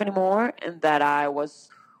my life anymore, and that I was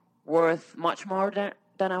worth much more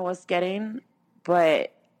than I was getting.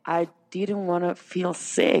 But I didn't want to feel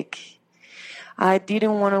sick. I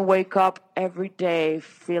didn't want to wake up every day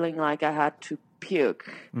feeling like I had to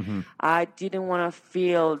puke. I didn't want to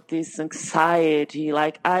feel this anxiety.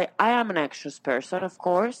 Like I am an anxious person, of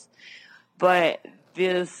course, but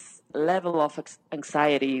this level of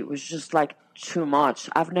anxiety was just like too much.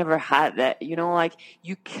 I've never had that, you know, like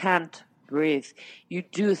you can't breathe. You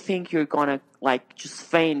do think you're gonna like just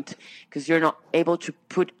faint because you're not able to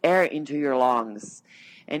put air into your lungs,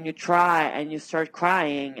 and you try and you start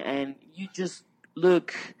crying and you just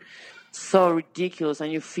look so ridiculous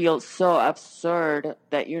and you feel so absurd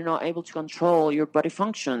that you're not able to control your body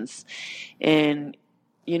functions. And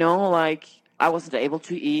you know, like I wasn't able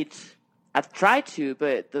to eat. I tried to,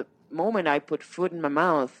 but the moment I put food in my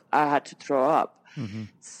mouth, I had to throw up.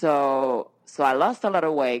 So I lost a lot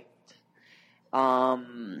of weight.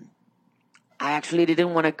 I actually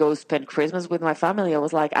didn't want to go spend Christmas with my family. I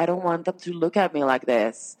was like, I don't want them to look at me like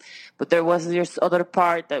this. But there was this other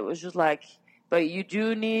part that was just like, but you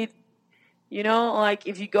do need, you know, like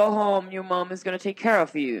if you go home, your mom is going to take care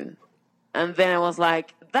of you. And then I was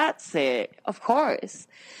like, that's it, of course.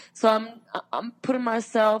 So I'm putting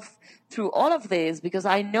myself through all of this because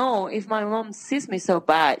I know if my mom sees me so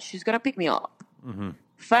bad, she's going to pick me up.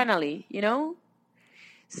 Finally, you know?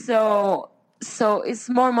 So it's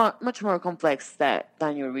much more complex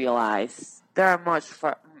than you realize. There are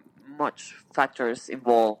much factors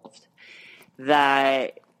involved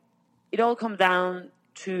that it all comes down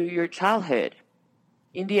to your childhood.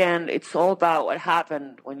 In the end, it's all about what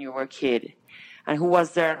happened when you were a kid and who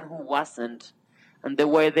was there and who wasn't, and the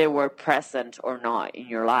way they were present or not in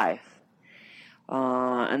your life.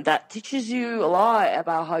 And that teaches you a lot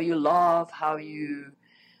about how you love, how you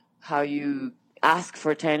ask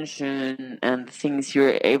for attention, and the things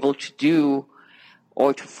you're able to do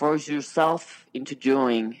or to force yourself into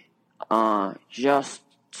doing just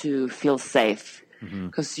to feel safe.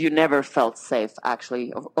 Because you never felt safe,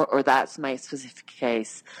 actually, or that's my specific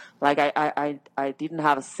case. Like I didn't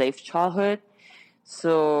have a safe childhood,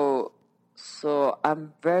 so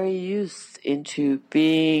I'm very used into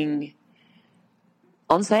being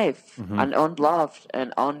unsafe and unloved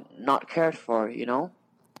and not cared for, you know.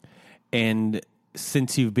 And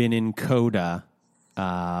since you've been in CODA,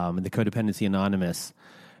 the Codependency Anonymous,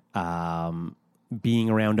 being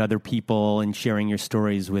around other people and sharing your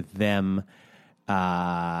stories with them,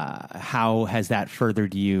 how has that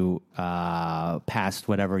furthered you past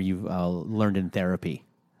whatever you've learned in therapy?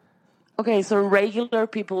 Okay, so regular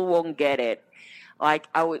people won't get it. Like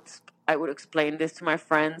I would explain this to my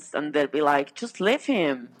friends, and they'd be like, "Just leave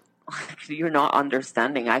him." You're not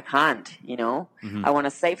understanding. I can't. You know, I want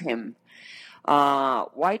to save him.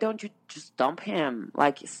 Why don't you just dump him?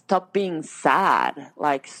 Like, stop being sad.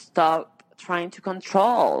 Like, stop trying to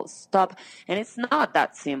control, stop. And it's not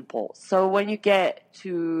that simple. So when you get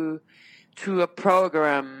to a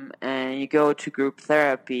program and you go to group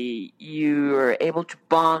therapy, you're able to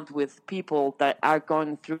bond with people that are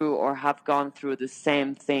going through or have gone through the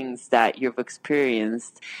same things that you've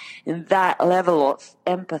experienced. And that level of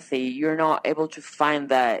empathy, you're not able to find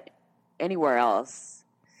that anywhere else.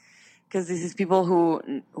 Because this is people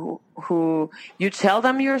who you tell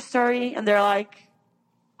them your story and they're like,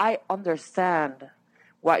 I understand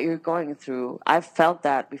what you're going through. I've felt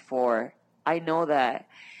that before. I know that.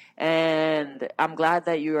 And I'm glad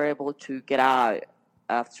that you were able to get out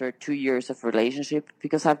after 2 years of relationship,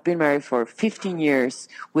 because I've been married for 15 years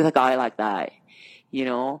with a guy like that,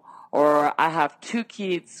 or I have 2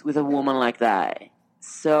 kids with a woman like that.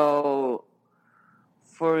 So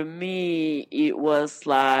for me, it was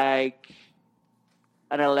like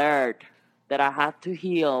an alert that I had to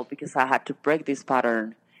heal because I had to break this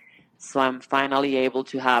pattern. So I'm finally able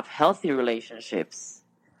to have healthy relationships.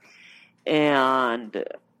 And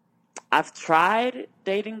I've tried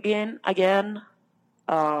dating again.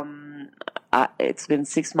 It's been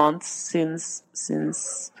 6 months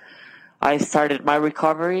since I started my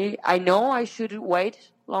recovery. I know I should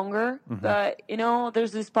wait longer, but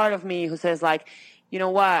there's this part of me who says, like, you know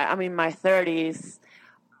what? I'm in my 30s,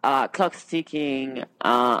 clock's ticking.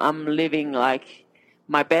 I'm living like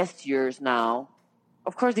my best years now.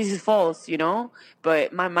 Of course, this is false,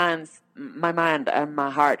 but my mind and my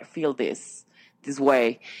heart feel this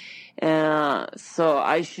way. So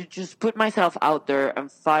I should just put myself out there and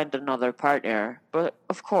find another partner. But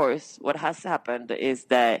of course, what has happened is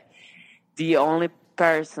that the only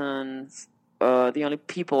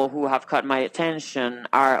people who have caught my attention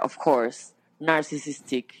are, of course,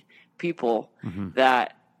 narcissistic people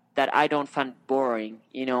that I don't find boring,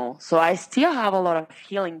 So I still have a lot of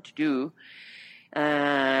healing to do,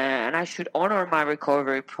 and I should honor my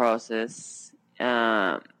recovery process.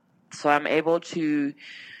 So I'm able to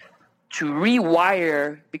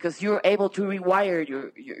rewire, because you're able to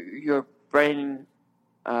rewire your brain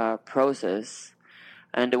process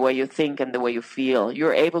and the way you think and the way you feel.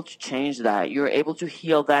 You're able to change that. You're able to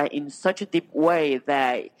heal that in such a deep way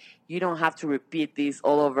that you don't have to repeat this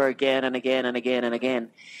all over again and again and again and again.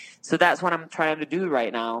 So that's what I'm trying to do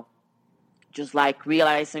right now. Just like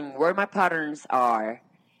realizing where my patterns are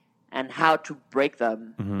and how to break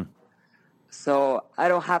them. So I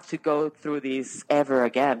don't have to go through this ever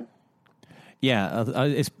again. Yeah,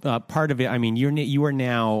 it's part of it. I mean, you are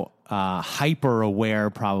now hyper aware,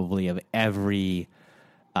 probably, of every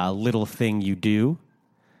little thing you do.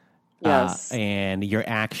 Yes. And your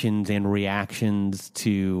actions and reactions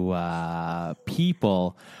to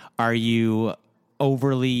people. Are you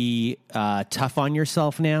overly tough on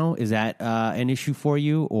yourself now? Is that an issue for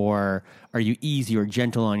you, or are you easy or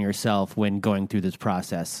gentle on yourself when going through this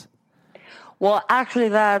process? Well, actually,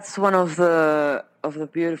 that's one of the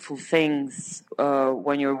beautiful things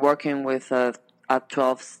when you're working with a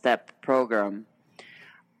 12-step program.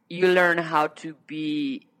 You learn how to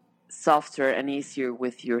be softer and easier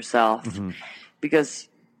with yourself, because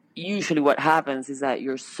usually what happens is that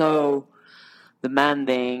you're so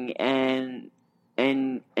demanding and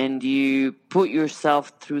you put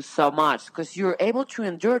yourself through so much because you're able to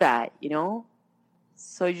endure that,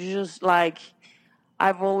 So you just like,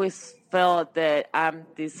 I've always felt that I'm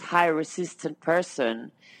this high resistant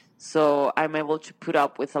person, so I'm able to put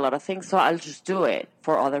up with a lot of things. So I'll just do it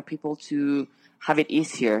for other people to have it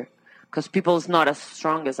easier, because people's not as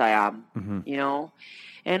strong as I am,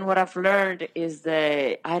 And what I've learned is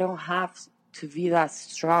that I don't have to be that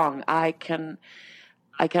strong. I can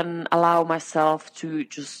allow myself to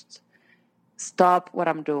just stop what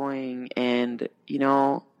I'm doing and,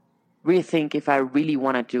 rethink if I really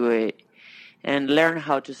want to do it, and learn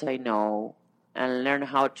how to say no, and learn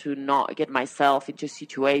how to not get myself into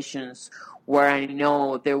situations where I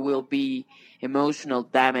know there will be emotional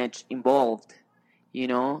damage involved,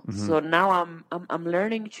 So now I'm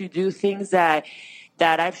learning to do things that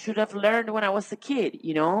I should have learned when I was a kid,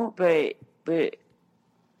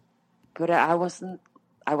 but I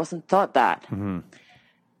wasn't taught that.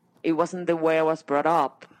 It wasn't the way I was brought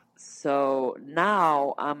up. So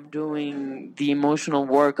now I'm doing the emotional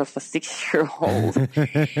work of a 6-year-old.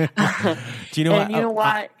 Do you know and you know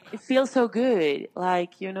what? It feels so good,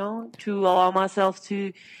 to allow myself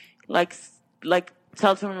to, like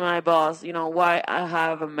tell to my boss, why I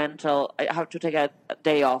have to take a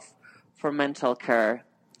day off for mental care.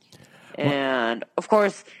 And of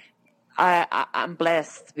course, I'm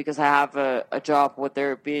blessed because I have a job where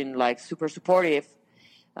they're being like super supportive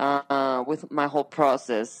with my whole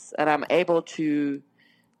process, and I'm able to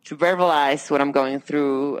verbalize what I'm going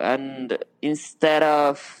through, and instead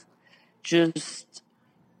of just,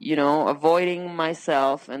 avoiding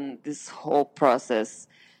myself and this whole process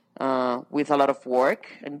with a lot of work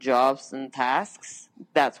and jobs and tasks.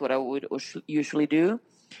 That's what I would usually do.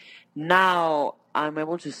 Now I'm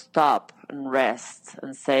able to stop and rest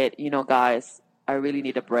and say, guys, I really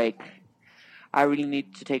need a break. I really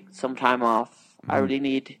need to take some time off. I really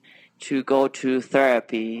need to go to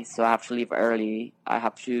therapy, so I have to leave early. I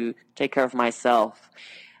have to take care of myself.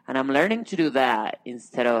 And I'm learning to do that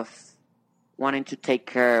instead of wanting to take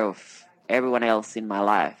care of everyone else in my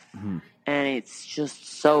life. And it's just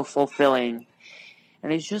so fulfilling.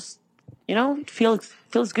 And it's just, it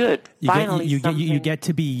feels good. Finally, you get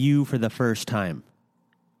to be you for the first time.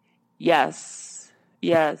 Yes.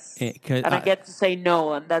 And I get to say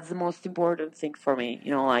no, and that's the most important thing for me.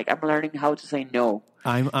 I'm learning how to say no.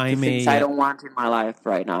 Things I don't want in my life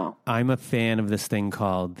right now. I'm a fan of this thing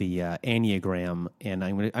called the Enneagram, and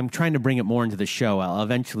I'm trying to bring it more into the show. I'll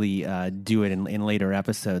eventually do it in later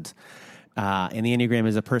episodes. And the Enneagram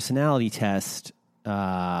is a personality test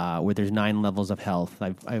where there's 9 levels of health.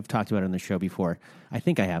 I've talked about it on the show before. I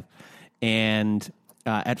think I have. And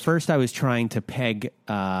at first I was trying to peg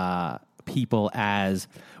people as,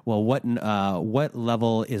 well, what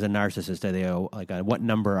level is a narcissist? Are they what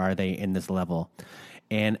number are they in this level?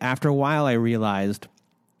 And after a while, I realized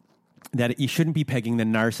that you shouldn't be pegging the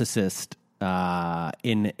narcissist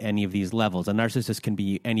in any of these levels. A narcissist can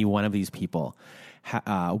be any one of these people.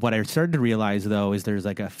 What I started to realize, though, is there's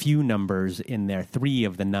a few numbers in there, 3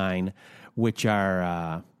 of the 9, which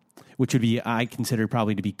would be, I consider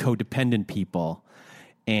probably to be codependent people.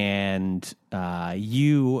 And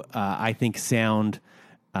I think, sound,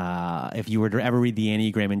 if you were to ever read the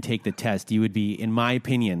Enneagram and take the test, you would be, in my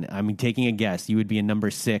opinion, taking a guess, you would be a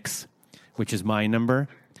number 6, which is my number,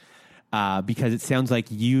 because it sounds like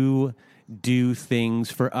you do things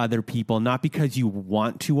for other people, not because you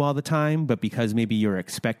want to all the time, but because maybe you're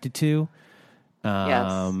expected to.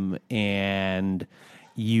 Yes. And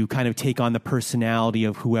you kind of take on the personality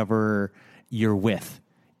of whoever you're with.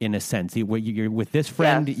 In a sense, you're with this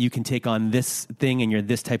friend, you can take on this thing, and you're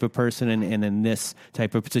this type of person, and in this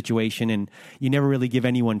type of situation, and you never really give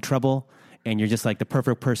anyone trouble, and you're just like the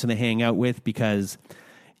perfect person to hang out with because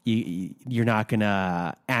you're not going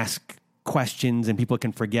to ask questions, and people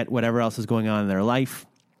can forget whatever else is going on in their life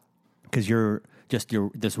because you're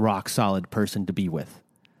this rock solid person to be with.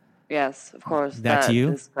 Yes, of course. That's that you?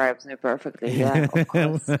 Describes me perfectly. Yeah, of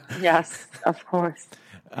course. Yes, of course.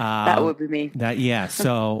 That would be me.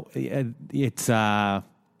 So it's that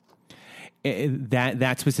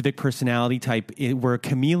specific personality type. We're a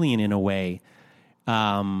chameleon in a way.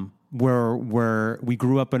 Where we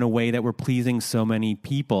grew up in a way that we're pleasing so many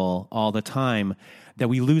people all the time that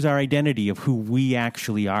we lose our identity of who we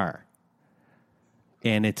actually are.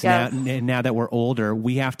 And it's now that we're older,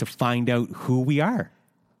 we have to find out who we are.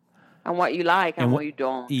 And what you like and what you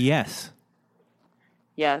don't. Yes.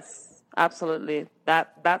 Yes, absolutely.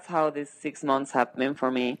 That's how these 6 months have been for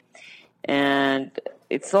me. And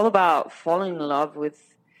it's all about falling in love with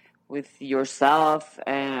yourself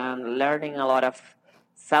and learning a lot of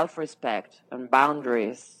self-respect and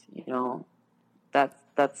boundaries.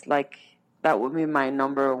 That would be my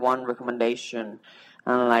number 1 recommendation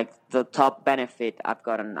and the top benefit I've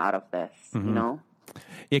gotten out of this.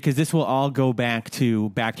 Yeah, because this will all go back to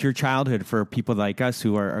your childhood for people like us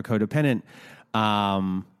who are codependent.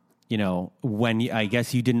 When I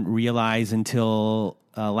guess you didn't realize until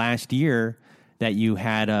last year that you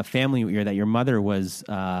had a family, that your mother was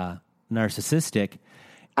narcissistic.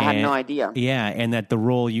 I had no idea. Yeah, and that the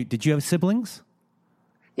role did you have siblings?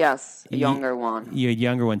 Yes, a younger one. You're a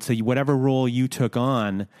younger one. So whatever role you took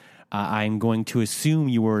on, I'm going to assume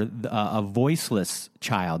you were a voiceless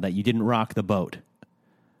child, that you didn't rock the boat.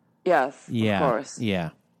 Yes, of course.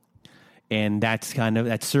 Yeah. And that's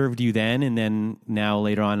that served you then, and then now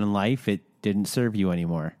later on in life, it didn't serve you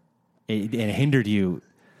anymore. It hindered you.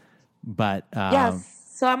 But yes.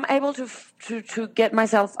 So I'm able to get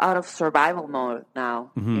myself out of survival mode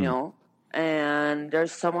now, and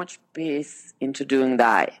there's so much peace into doing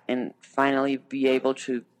that and finally be able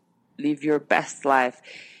to live your best life,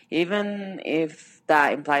 even if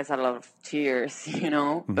that implies a lot of tears,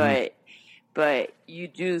 but you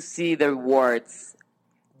do see the rewards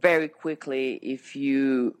very quickly if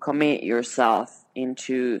you commit yourself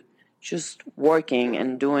into just working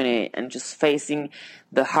and doing it and just facing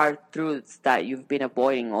the hard truths that you've been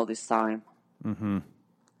avoiding all this time. Mm-hmm.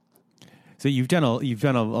 So you've done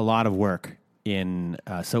a lot of work in.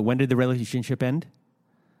 So when did the relationship end?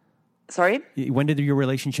 Sorry? When did your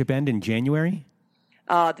relationship end? In January?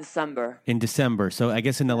 December. In December. So I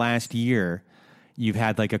guess in the last year, you've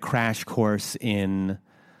had like a crash course in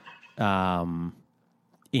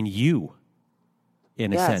you,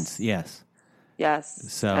 in a sense. Yes.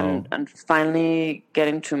 Yes. So And finally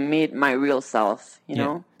getting to meet my real self, you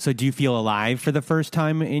know? So do you feel alive for the first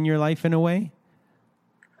time in your life in a way?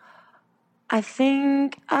 I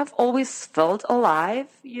think I've always felt alive,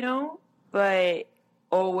 you know, but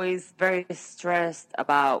always very stressed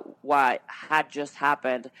about what had just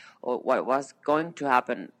happened or what was going to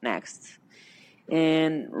happen next.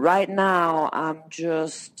 And right now, I'm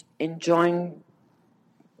just enjoying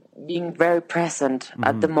being very present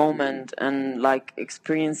at the moment and like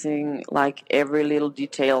experiencing like every little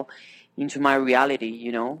detail into my reality,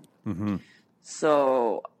 you know? Mm-hmm.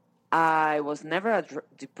 So I was never a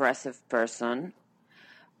depressive person.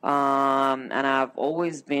 And I've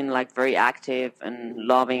always been like very active and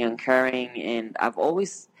loving and caring, and I've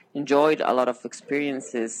always enjoyed a lot of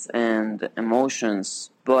experiences and emotions.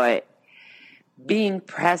 But being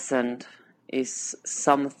present is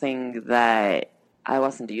something that I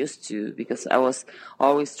wasn't used to because I was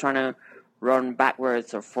always trying to run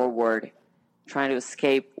backwards or forward, trying to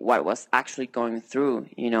escape what was actually going through,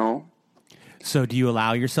 you know? So do you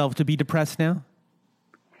allow yourself to be depressed now?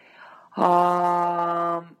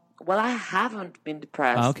 Well, I haven't been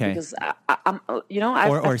depressed because I'm, you know, or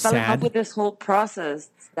I fell in love sad with this whole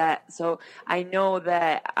process so I know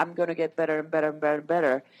that I'm going to get better and better and better and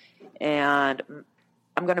better. And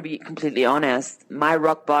I'm going to be completely honest. My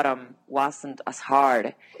rock bottom wasn't as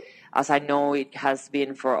hard as I know it has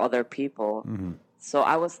been for other people. Mm-hmm. So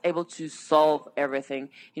I was able to solve everything.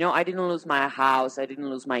 You know, I didn't lose my house. I didn't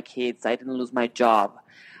lose my kids. I didn't lose my job.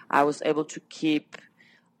 I was able to keep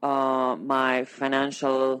my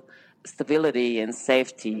financial stability and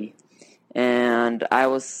safety. And I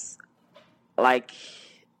was on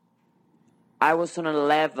a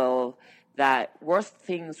level that worse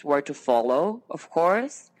things were to follow, of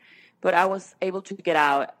course, but I was able to get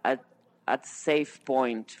out at a safe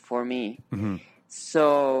point for me. Mm-hmm.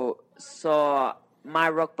 So my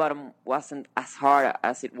rock bottom wasn't as hard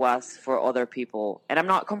as it was for other people. And I'm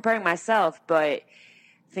not comparing myself, but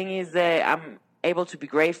thing is that I'm able to be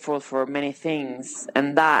grateful for many things,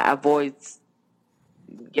 and that avoids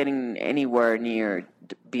getting anywhere near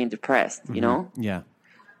being depressed, you know? Yeah.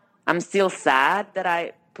 I'm still sad that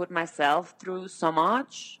I put myself through so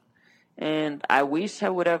much, and I wish I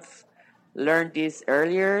would have learned this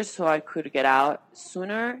earlier so I could get out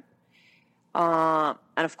sooner. And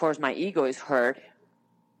of course, my ego is hurt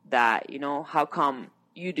that, you know, how come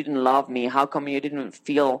you didn't love me? How come you didn't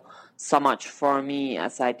feel so much for me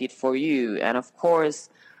as I did for you? And of course,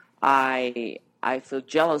 I feel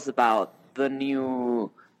jealous about the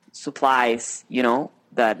new supplies, you know,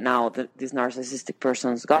 that now this narcissistic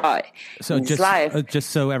person's got so in his life. Just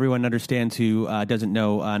so everyone understands who doesn't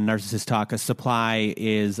know Narcissist Talk, a supply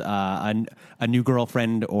is a new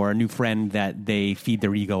girlfriend or a new friend that they feed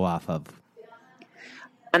their ego off of.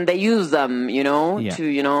 And they use them, you know, to,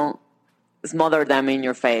 you know, smother them in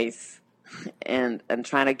your face and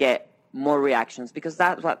trying to get more reactions because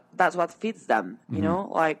that's what feeds them, you know,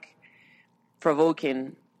 like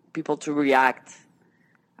provoking people to react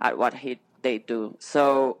at what they do.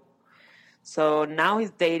 So now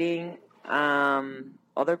he's dating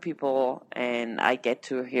other people, and I get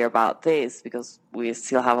to hear about this because we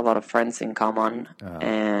still have a lot of friends in common.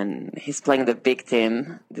 And he's playing the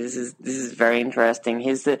victim. This is very interesting.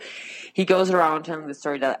 He goes around telling the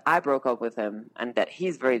story that I broke up with him and that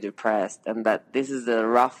he's very depressed and that this is the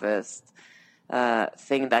roughest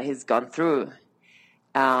thing that he's gone through.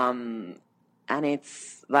 And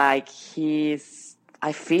it's like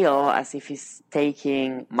I feel as if he's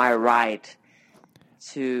taking my right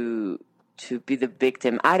to be the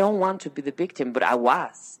victim. I don't want to be the victim, but I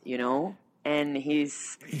was, you know, and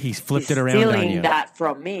he's flipped it around on you. Stealing that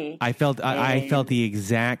from me. I felt the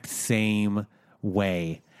exact same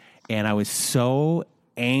way, and I was so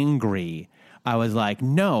angry. I was like,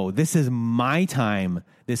 no, this is my time.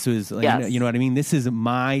 This was, you know what I mean? This is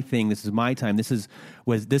my thing. This is my time.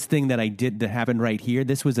 Was this thing that I did that happened right here.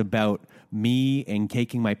 This was about me and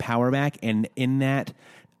taking my power back. And in that,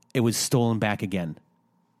 it was stolen back again.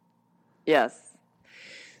 Yes.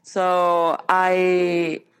 So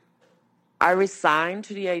I resigned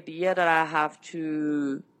to the idea that I have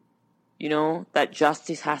to, you know, that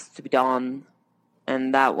justice has to be done.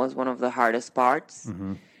 And that was one of the hardest parts.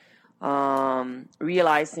 Mm-hmm.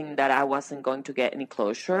 Realizing that I wasn't going to get any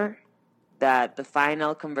closure, that the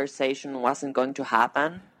final conversation wasn't going to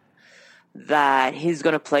happen, that he's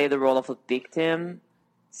going to play the role of a victim.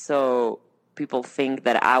 So people think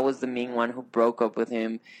that I was the mean one who broke up with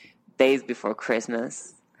him. days before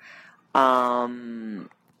Christmas.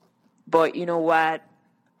 But you know what?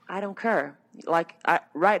 I don't care. Like,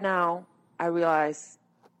 right now, I realize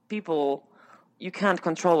you can't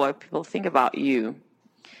control what people think about you.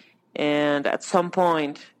 And at some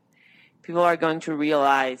point, people are going to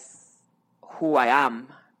realize who I am,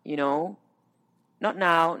 you know? Not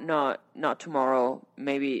now, not tomorrow,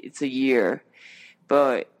 maybe it's a year.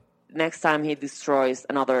 But next time he destroys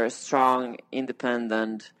another strong,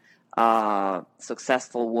 independent,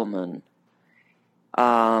 successful woman,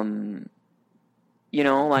 you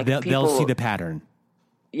know, like they'll see the pattern.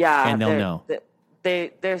 Yeah, and they'll know.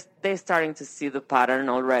 They're starting to see the pattern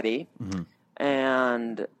already,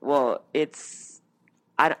 and well,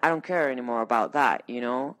 I don't care anymore about that. You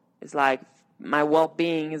know, it's like my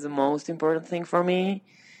well-being is the most important thing for me,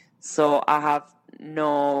 so I have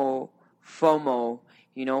no FOMO,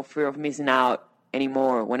 you know, fear of missing out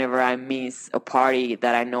anymore whenever I miss a party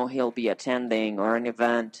that I know he'll be attending or an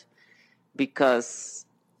event, because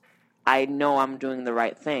I know I'm doing the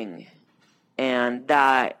right thing, and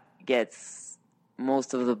that gets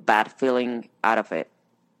most of the bad feeling out of it.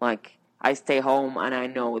 Like, I stay home and I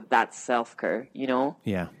know that's self-care, you know?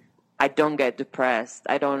 Yeah. I don't get depressed.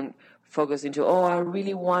 I don't focus into, I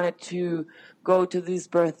really wanted to go to this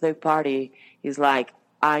birthday party. It's like,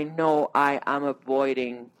 I know I am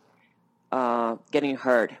avoiding getting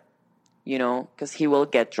hurt, you know, because he will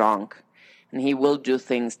get drunk and he will do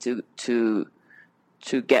things to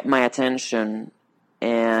get my attention,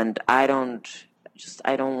 and I don't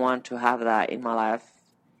want to have that in my life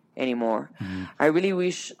anymore. I really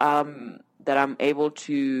wish that I'm able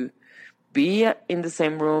to be in the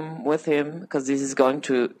same room with him, because this is going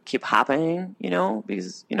to keep happening, you know,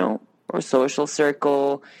 because, you know, our social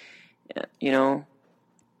circle, you know,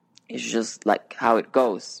 it's just like how it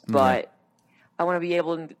goes. But I want to be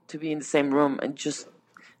able to be in the same room and just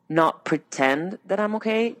not pretend that I'm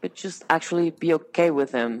okay, but just actually be okay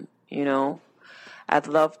with him, you know. I'd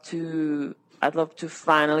love to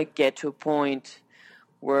finally get to a point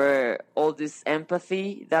where all this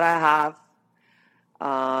empathy that I have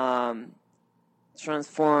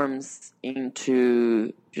transforms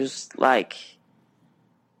into just like,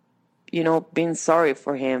 you know, being sorry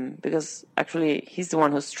for him, because actually he's the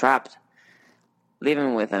one who's trapped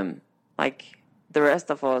living with him. Like, the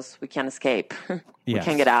rest of us, we can escape. We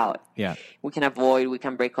can get out. Yeah. We can avoid, we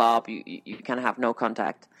can break up, you can have no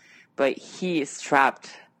contact. But he is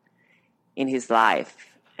trapped in his life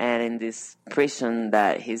and in this prison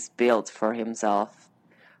that he's built for himself,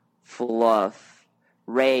 full of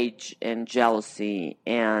rage and jealousy.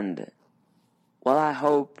 And, well,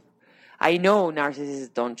 I know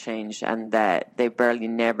narcissists don't change and that they barely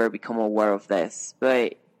never become aware of this.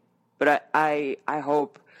 But I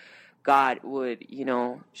hope God would, you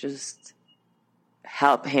know, just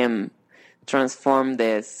help him transform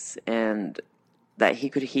this and that he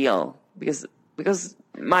could heal. Because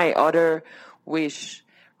my other wish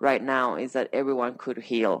right now is that everyone could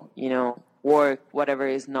heal, you know, work whatever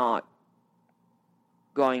is not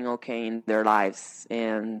going okay in their lives,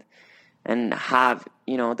 and have,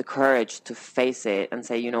 you know, the courage to face it and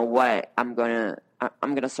say, you know what, I'm gonna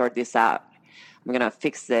sort this out. I'm going to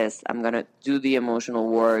fix this. I'm going to do the emotional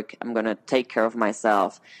work. I'm going to take care of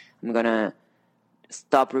myself. I'm going to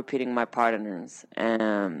stop repeating my patterns.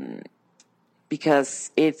 Because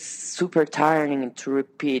it's super tiring to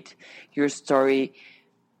repeat your story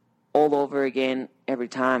all over again every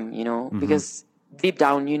time, you know, because deep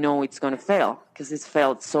down, you know, it's going to fail, because it's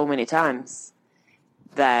failed so many times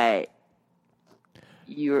that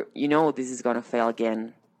you know this is going to fail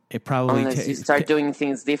again. It probably unless you start doing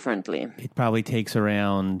things differently. It probably takes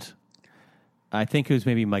around, I think it was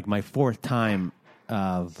maybe like my fourth time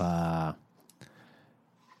of.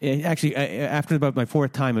 Actually, after about my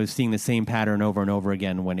fourth time, I was seeing the same pattern over and over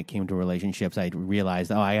again. When it came to relationships, I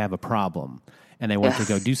realized, I have a problem, and I went to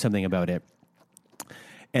go do something about it.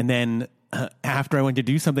 And then after I went to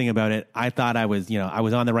do something about it, I thought I was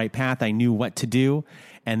on the right path. I knew what to do,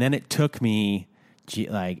 and then it took me.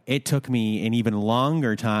 It took me an even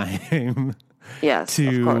longer time. Yes, to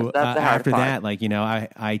of course. That's the hard after part. that, like, you know,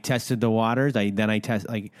 I tested the waters. I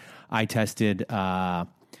tested.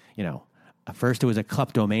 First it was a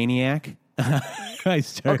kleptomaniac. I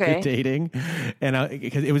started dating, and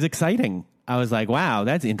because it was exciting. I was like, wow,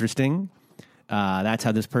 that's interesting. That's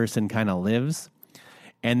how this person kind of lives.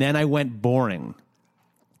 And then I went boring,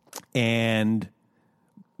 and.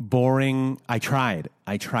 Boring. I tried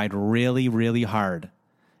really, really hard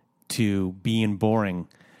to be in boring,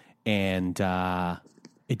 and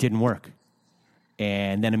it didn't work.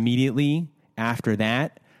 And then immediately after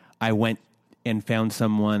that, I went and found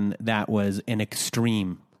someone that was an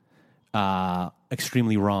extreme,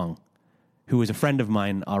 extremely wrong, who was a friend of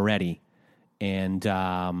mine already. And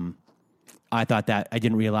I thought that I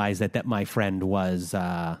didn't realize that my friend was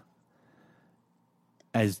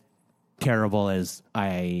as terrible as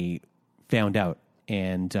I found out.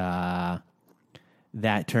 And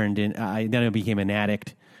that turned in, then I became an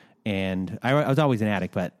addict. And I was always an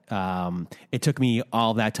addict, but it took me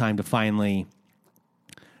all that time to finally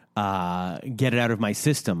get it out of my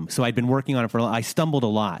system. So I'd been working on it I stumbled a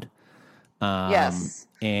lot. Yes.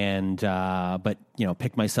 And, but,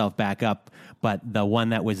 picked myself back up. But the one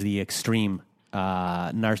that was the extreme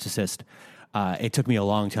narcissist, it took me a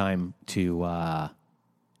long time to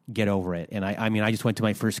get over it. And I just went to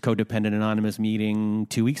my first Codependent Anonymous meeting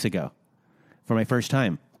 2 weeks ago for my first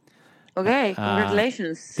time. Okay,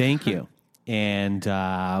 congratulations. Thank you. And,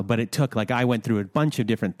 but it took, I went through a bunch of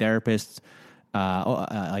different therapists,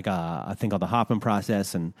 a thing called the Hoffman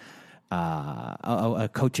process and a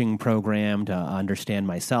coaching program to understand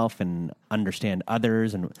myself and understand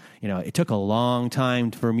others. And, it took a long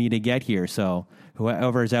time for me to get here. So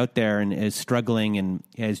whoever is out there and is struggling and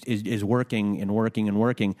is working and working and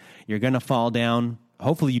working, you're going to fall down.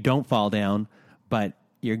 Hopefully you don't fall down, but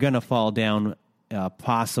you're going to fall down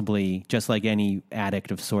possibly just like any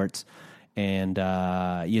addict of sorts. And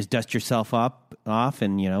you just dust yourself off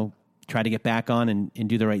and, try to get back on and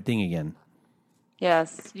do the right thing again.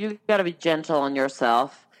 Yes, you got to be gentle on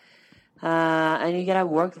yourself. And you got to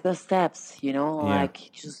work the steps,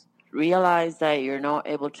 just realize that you're not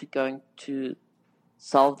able to going to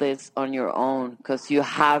solve this on your own because you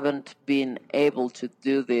haven't been able to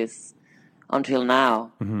do this until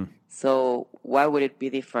now. Mm-hmm. So why would it be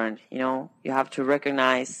different? You have to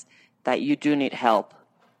recognize that you do need help.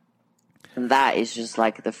 And that is just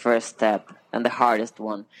the first step and the hardest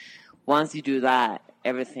one. Once you do that,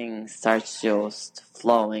 everything starts just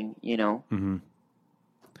flowing, Mm-hmm.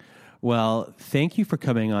 Well, thank you for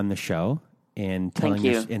coming on the show and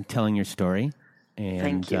telling your story. And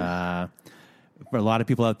thank you. For a lot of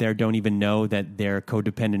people out there don't even know that they're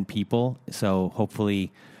codependent people. So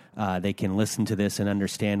hopefully they can listen to this and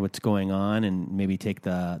understand what's going on and maybe take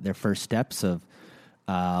their first steps of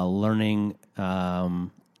learning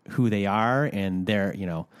who they are and their,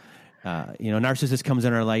 narcissist comes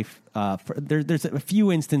in our life. There's a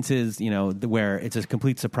few instances, where it's a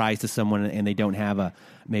complete surprise to someone and they don't have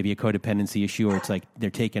maybe a codependency issue, or it's they're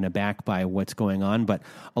taken aback by what's going on. But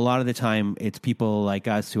a lot of the time, it's people like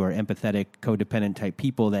us who are empathetic, codependent type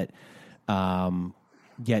people that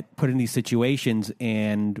get put in these situations,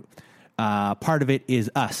 and part of it is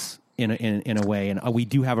us in a way, and we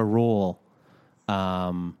do have a role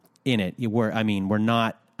in it. We're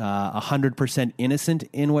not 100% innocent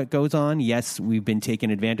in what goes on. Yes, we've been taken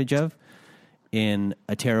advantage of in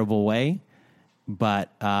a terrible way, but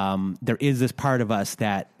there is this part of us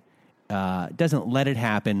that doesn't let it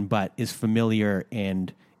happen, but is familiar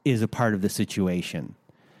and is a part of the situation.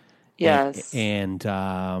 Yes. And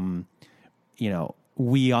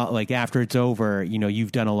we all, after it's over,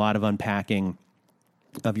 you've done a lot of unpacking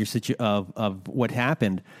of your of what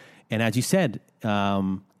happened. And as you said,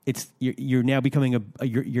 you're now becoming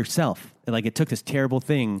yourself. It took this terrible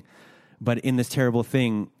thing, but in this terrible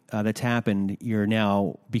thing that's happened, you're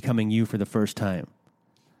now becoming you for the first time.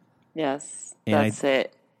 Yes, that's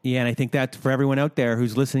it. Yeah, and I think that for everyone out there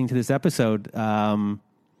who's listening to this episode and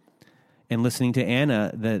listening to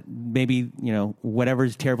Anna, that maybe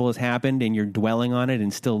whatever's terrible has happened and you're dwelling on it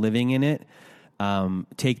and still living in it.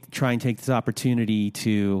 Try and take this opportunity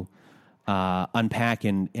to unpack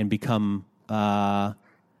and become the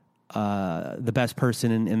best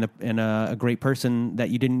person and a great person that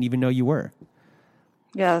you didn't even know you were.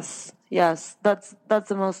 Yes. That's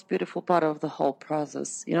the most beautiful part of the whole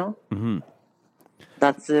process, Mm-hmm.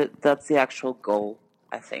 That's it. That's the actual goal,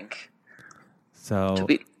 I think. So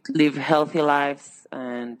to live healthy lives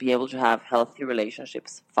and be able to have healthy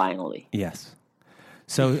relationships. Finally. Yes.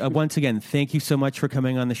 So once again, thank you so much for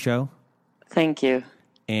coming on the show. Thank you.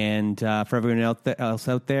 And for everyone else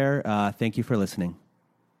out there, thank you for listening.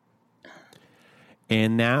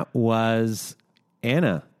 And that was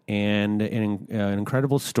Anna, and an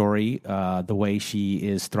incredible story, the way she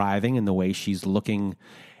is thriving and the way she's looking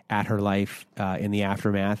at her life in the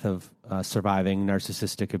aftermath of surviving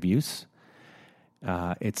narcissistic abuse.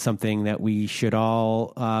 It's something that we should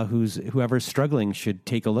all, whoever's struggling, should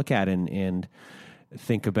take a look at and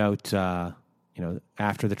think about.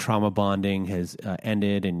 After the trauma bonding has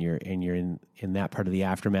ended, and you're in that part of the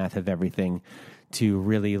aftermath of everything, to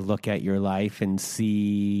really look at your life and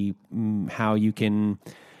see how you can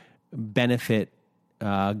benefit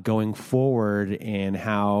going forward and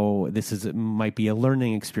how this might be a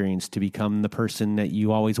learning experience to become the person that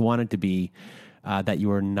you always wanted to be, that you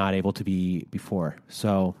were not able to be before.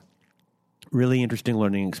 So really interesting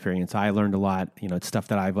learning experience. I learned a lot. It's stuff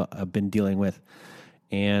that I've been dealing with,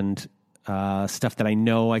 and stuff that I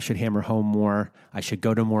know I should hammer home more. I should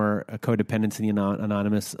go to more Codependency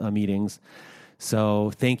Anonymous meetings.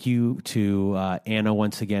 So thank you to Anna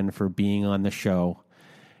once again for being on the show.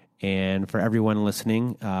 And for everyone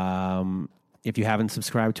listening, if you haven't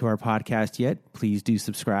subscribed to our podcast yet, please do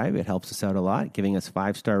subscribe. It helps us out a lot. Giving us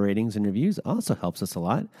 5-star ratings and reviews also helps us a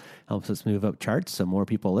lot. Helps us move up charts so more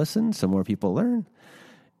people listen, so more people learn.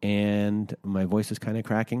 And my voice is kind of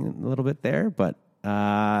cracking a little bit there, but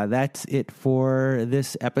that's it for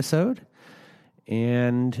this episode.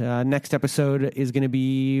 And next episode is going to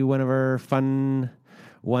be one of our fun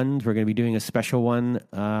ones. We're going to be doing a special one,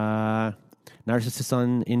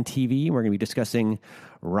 Narcissists in TV. We're going to be discussing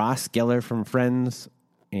Ross Geller from Friends,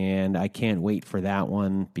 and I can't wait for that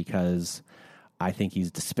one because I think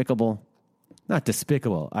he's despicable. Not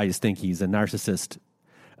despicable. I just think he's a narcissist,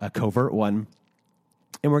 a covert one.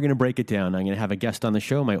 And we're going to break it down. I'm going to have a guest on the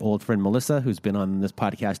show, my old friend Melissa, who's been on this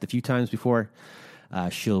podcast a few times before.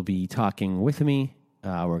 She'll be talking with me.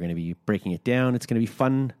 We're going to be breaking it down. It's going to be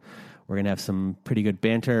fun. We're going to have some pretty good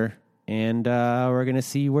banter, and we're going to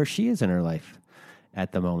see where she is in her life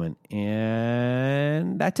at the moment.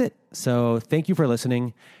 And that's it. So thank you for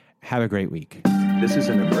listening. Have a great week. This is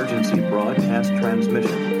an emergency broadcast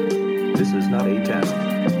transmission. This is not a test.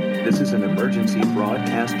 This is an emergency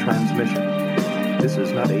broadcast transmission. This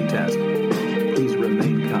is not a test.